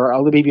people that are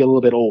maybe a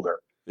little bit older.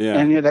 Yeah,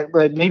 and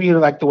that maybe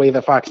like the way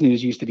that Fox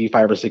News used to be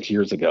 5 or 6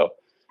 years ago.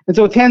 And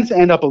so it tends to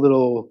end up a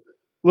little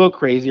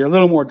crazy or a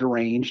little more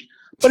deranged,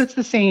 but it's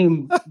the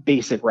same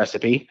basic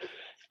recipe.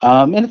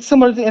 And it's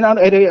similar to at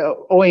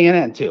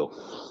OANN too.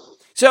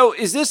 So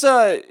is this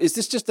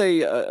just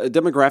a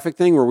demographic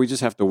thing where we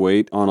just have to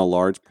wait on a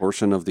large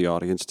portion of the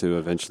audience to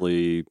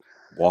eventually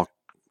walk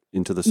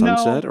into the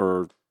sunset?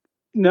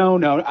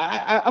 No.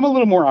 I'm a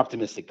little more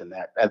optimistic than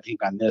that, I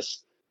think, on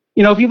this.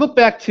 If you look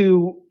back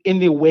to in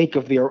the wake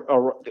of the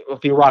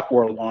Iraq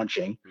War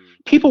launching,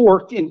 people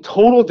were in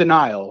total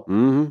denial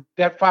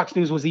that Fox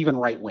News was even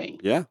right wing.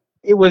 Yeah,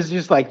 it was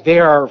just like they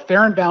are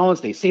fair and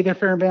balanced. They say they're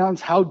fair and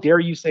balanced. How dare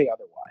you say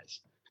otherwise?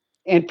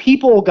 And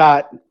people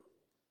got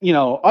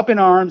up in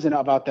arms and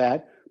about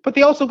that, but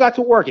they also got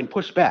to work and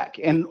push back.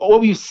 And what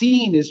we've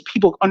seen is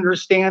people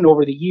understand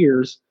over the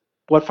years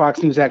what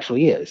Fox News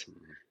actually is.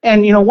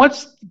 And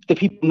once the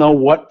people know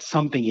what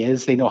something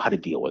is, they know how to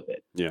deal with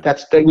it. Yeah,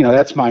 that's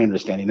my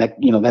understanding.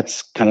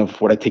 That's kind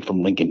of what I take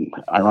from Lincoln,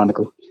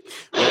 ironically.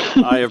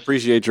 Well, I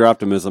appreciate your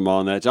optimism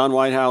on that, John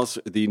Whitehouse,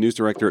 the news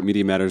director at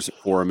Media Matters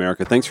for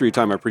America. Thanks for your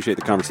time. I appreciate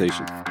the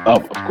conversation. Oh,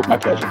 my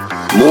pleasure.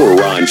 More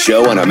Ron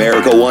Show on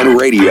America One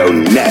Radio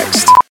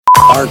next.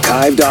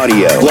 Archived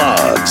audio,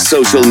 blogs,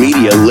 social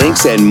media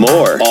links, and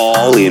more,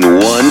 all in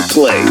one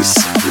place.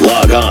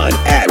 Log on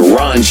at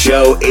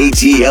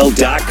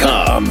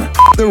RonShowATL.com.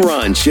 The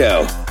Ron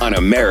Show on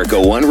America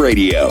One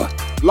Radio.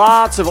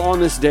 Lots of on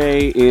this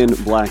day in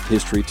Black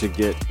history to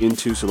get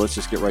into, so let's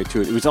just get right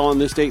to it. It was on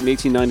this date in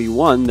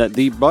 1891 that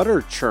the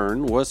butter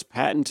churn was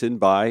patented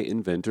by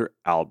inventor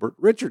Albert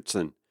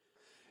Richardson.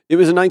 It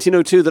was in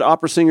 1902 that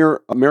opera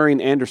singer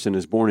Marian Anderson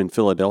is born in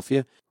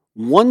Philadelphia.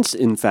 Once,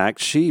 in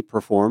fact, she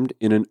performed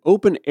in an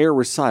open-air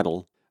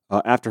recital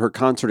after her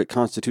concert at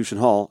Constitution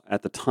Hall,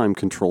 at the time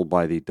controlled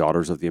by the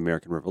Daughters of the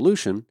American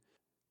Revolution,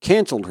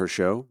 canceled her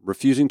show,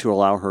 refusing to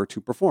allow her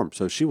to perform.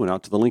 So she went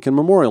out to the Lincoln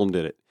Memorial and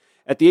did it.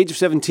 At the age of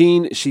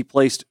 17, she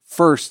placed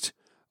first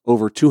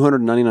over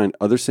 299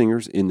 other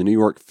singers in the New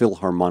York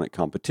Philharmonic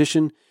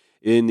competition.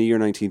 In the year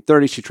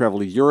 1930, she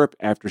traveled to Europe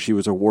after she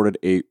was awarded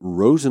a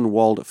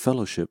Rosenwald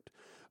Fellowship,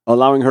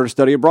 allowing her to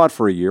study abroad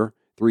for a year.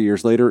 3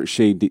 years later,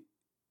 she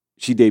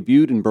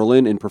debuted in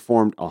Berlin and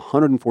performed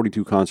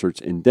 142 concerts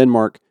in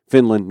Denmark,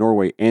 Finland,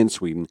 Norway, and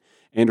Sweden.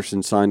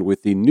 Anderson signed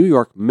with the New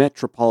York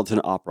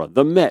Metropolitan Opera,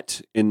 the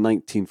Met, in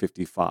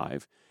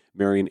 1955.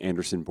 Marian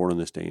Anderson, born on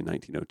this day in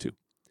 1902.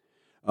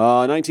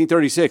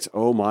 1936,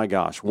 oh my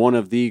gosh, one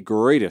of the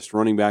greatest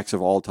running backs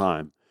of all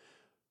time,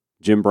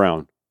 Jim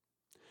Brown.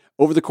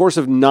 Over the course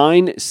of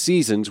 9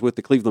 seasons with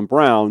the Cleveland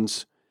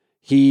Browns,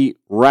 he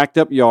racked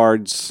up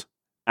yards,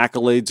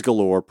 accolades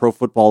galore, Pro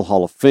Football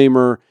Hall of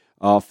Famer,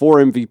 4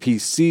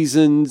 MVP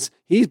seasons.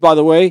 He's, by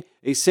the way,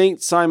 a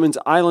St. Simons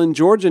Island,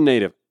 Georgia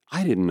native.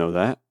 I didn't know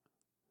that.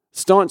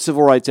 Staunch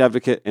civil rights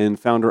advocate and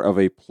founder of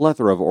a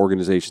plethora of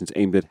organizations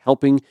aimed at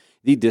helping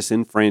the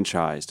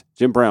disenfranchised.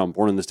 Jim Brown,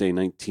 born on this day in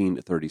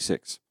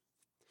 1936.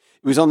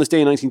 It was on this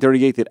day in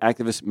 1938 that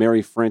activist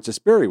Mary Frances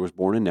Berry was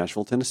born in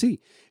Nashville, Tennessee.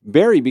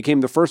 Berry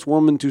became the first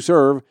woman to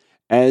serve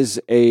as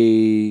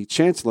a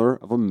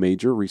chancellor of a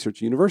major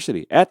research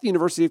university at the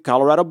University of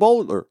Colorado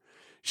Boulder.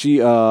 She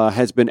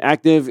has been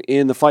active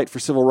in the fight for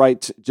civil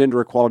rights,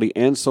 gender equality,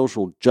 and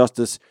social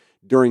justice.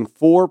 During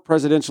 4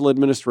 presidential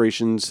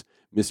administrations,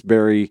 Ms.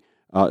 Berry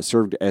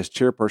served as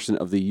chairperson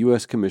of the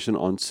U.S. Commission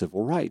on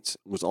Civil Rights,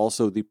 was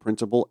also the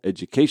principal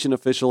education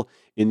official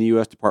in the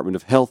U.S. Department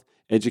of Health,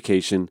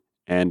 Education,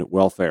 and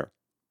Welfare.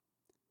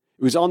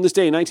 It was on this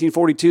day in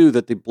 1942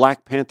 that the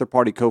Black Panther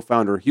Party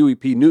co-founder Huey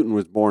P. Newton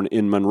was born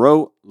in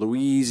Monroe,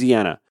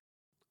 Louisiana.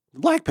 The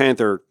Black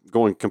Panther,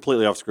 going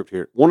completely off script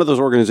here, one of those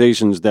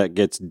organizations that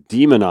gets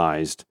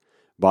demonized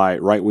by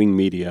right-wing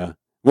media.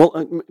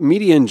 Well,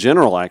 media in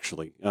general,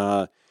 actually.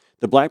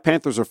 The Black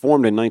Panthers were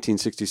formed in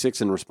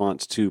 1966 in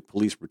response to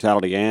police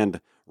brutality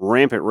and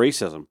rampant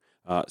racism.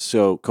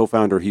 So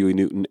co-founder Huey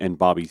Newton and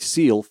Bobby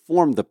Seale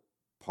formed the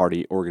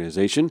party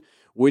organization,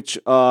 which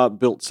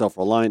built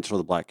self-reliance for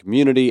the black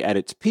community. At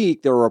its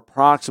peak, there were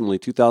approximately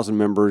 2,000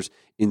 members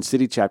in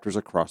city chapters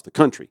across the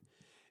country.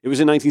 It was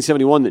in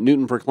 1971 that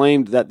Newton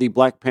proclaimed that the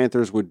Black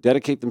Panthers would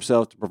dedicate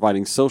themselves to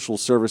providing social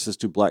services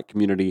to black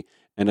community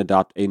and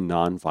adopt a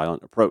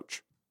nonviolent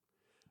approach.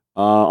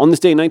 On this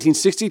day in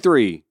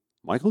 1963,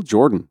 Michael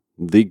Jordan,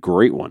 the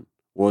great one,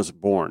 was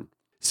born.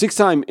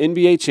 6-time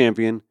NBA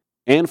champion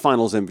and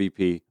Finals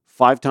MVP,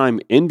 5-time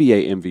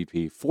NBA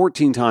MVP,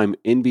 14-time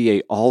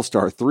NBA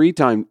All-Star,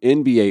 3-time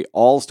NBA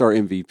All-Star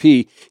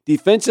MVP,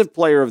 Defensive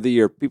Player of the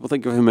Year. People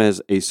think of him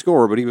as a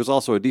scorer, but he was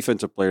also a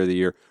Defensive Player of the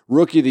Year,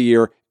 Rookie of the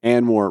Year,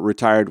 and more.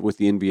 Retired with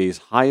the NBA's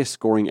highest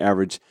scoring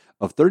average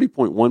of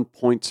 30.1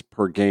 points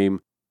per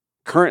game.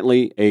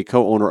 Currently a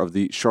co-owner of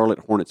the Charlotte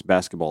Hornets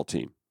basketball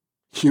team.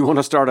 You want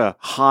to start a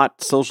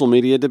hot social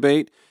media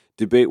debate?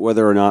 Debate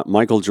whether or not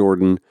Michael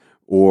Jordan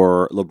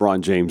or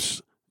LeBron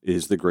James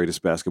is the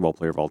greatest basketball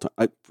player of all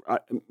time.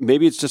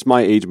 Maybe it's just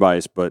my age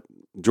bias, but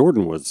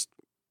Jordan was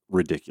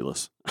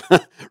ridiculous.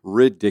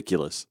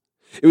 Ridiculous.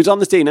 It was on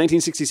this day in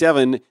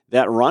 1967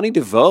 that Ronnie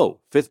DeVoe,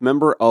 5th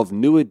member of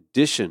New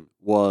Edition,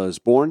 was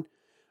born.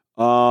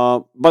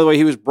 By the way,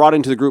 he was brought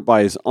into the group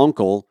by his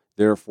uncle,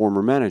 their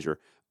former manager.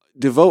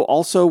 DeVoe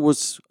also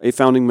was a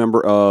founding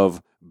member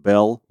of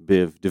Belle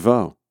Biv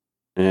DeVoe.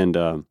 And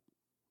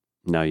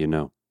now you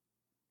know.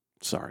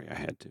 Sorry, I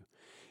had to.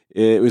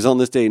 It was on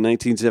this day in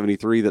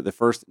 1973 that the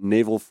first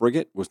naval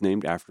frigate was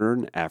named after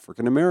an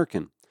African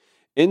American.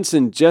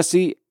 Ensign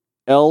Jesse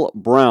L.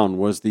 Brown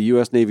was the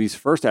U.S. Navy's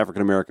first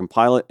African American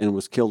pilot and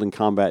was killed in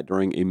combat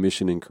during a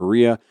mission in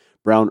Korea.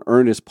 Brown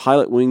earned his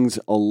pilot wings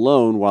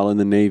alone while in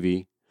the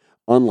Navy,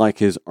 unlike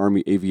his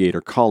Army aviator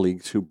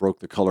colleagues who broke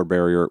the color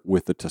barrier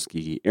with the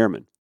Tuskegee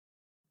Airmen.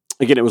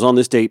 Again, it was on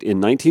this date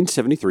in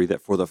 1973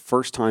 that for the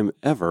first time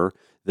ever,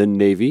 the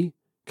Navy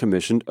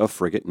commissioned a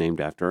frigate named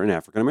after an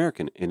African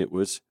American, and it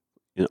was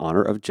in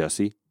honor of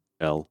Jesse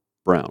L.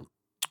 Brown.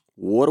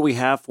 What do we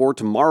have for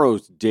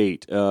tomorrow's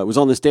date? It was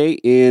on this day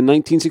in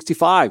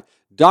 1965.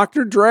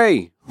 Dr.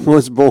 Dre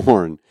was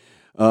born.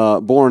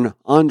 Born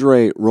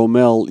Andre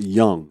Romel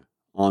Young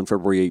on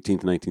February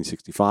 18th,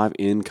 1965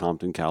 in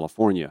Compton,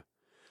 California.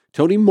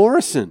 Toni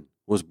Morrison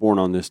was born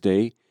on this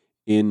day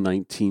in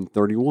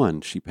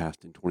 1931. She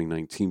passed in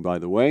 2019, by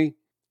the way.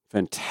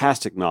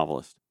 Fantastic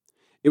novelist.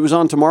 It was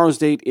on tomorrow's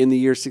date in the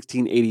year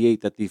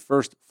 1688 that the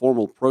first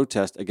formal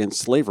protest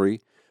against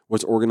slavery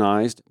was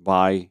organized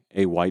by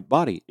a white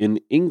body in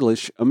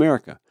English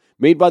America.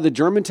 Made by the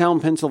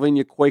Germantown,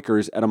 Pennsylvania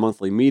Quakers at a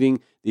monthly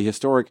meeting, the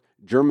historic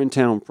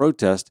Germantown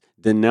protest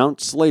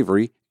denounced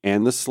slavery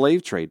and the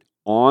slave trade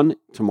on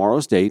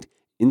tomorrow's date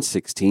in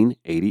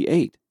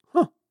 1688.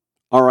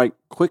 All right,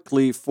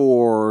 quickly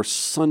for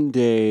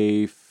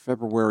Sunday,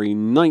 February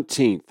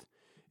 19th.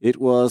 It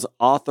was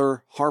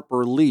author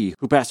Harper Lee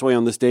who passed away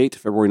on this date,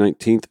 February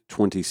 19th,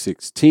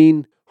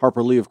 2016.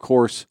 Harper Lee, of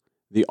course,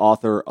 the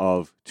author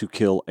of To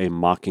Kill a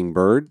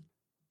Mockingbird.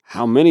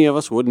 How many of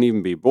us wouldn't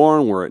even be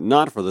born were it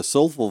not for the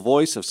soulful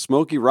voice of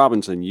Smokey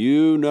Robinson?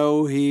 You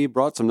know he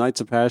brought some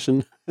Nights of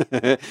Passion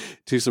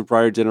to some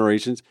prior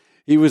generations.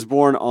 He was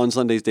born on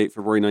Sunday's date,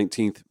 February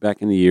 19th,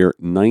 back in the year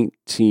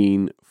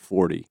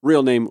 1940.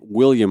 Real name,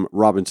 William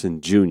Robinson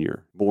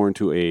Jr., born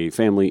to a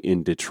family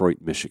in Detroit,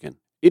 Michigan.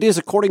 It is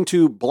according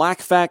to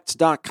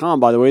blackfacts.com,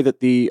 by the way, that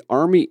the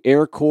Army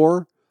Air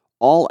Corps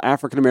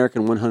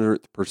All-African-American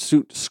 100th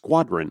Pursuit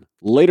Squadron,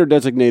 later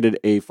designated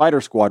a fighter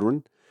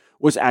squadron,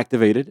 was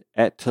activated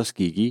at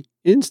Tuskegee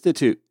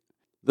Institute.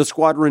 The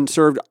squadron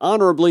served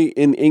honorably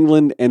in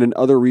England and in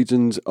other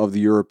regions of the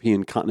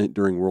European continent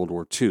during World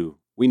War II.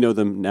 We know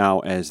them now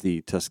as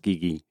the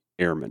Tuskegee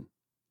Airmen.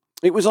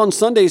 It was on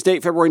Sunday's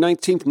date, February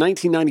 19th,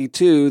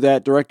 1992,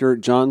 that director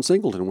John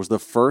Singleton was the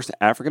first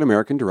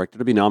African-American director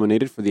to be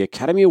nominated for the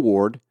Academy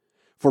Award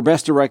for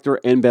Best Director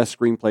and Best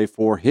Screenplay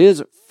for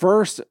his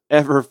first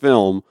ever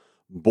film,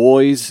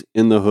 Boys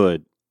in the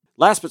Hood.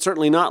 Last but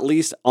certainly not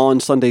least, on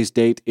Sunday's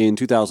date in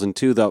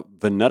 2002, the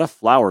Vanetta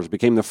Flowers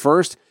became the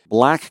first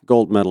black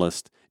gold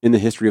medalist in the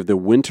history of the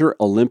Winter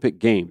Olympic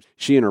Games.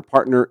 She and her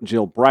partner,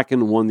 Jill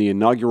Bracken, won the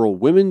inaugural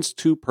women's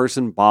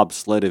two-person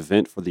bobsled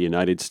event for the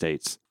United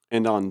States.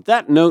 And on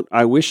that note,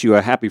 I wish you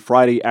a happy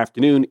Friday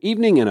afternoon,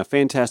 evening, and a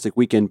fantastic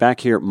weekend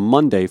back here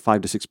Monday,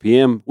 5 to 6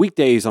 p.m.,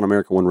 weekdays on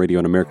America One Radio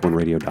and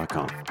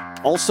AmericaOneRadio.com.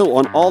 Also,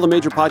 on all the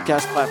major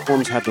podcast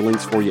platforms, have the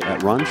links for you at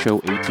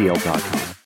RonShowATL.com.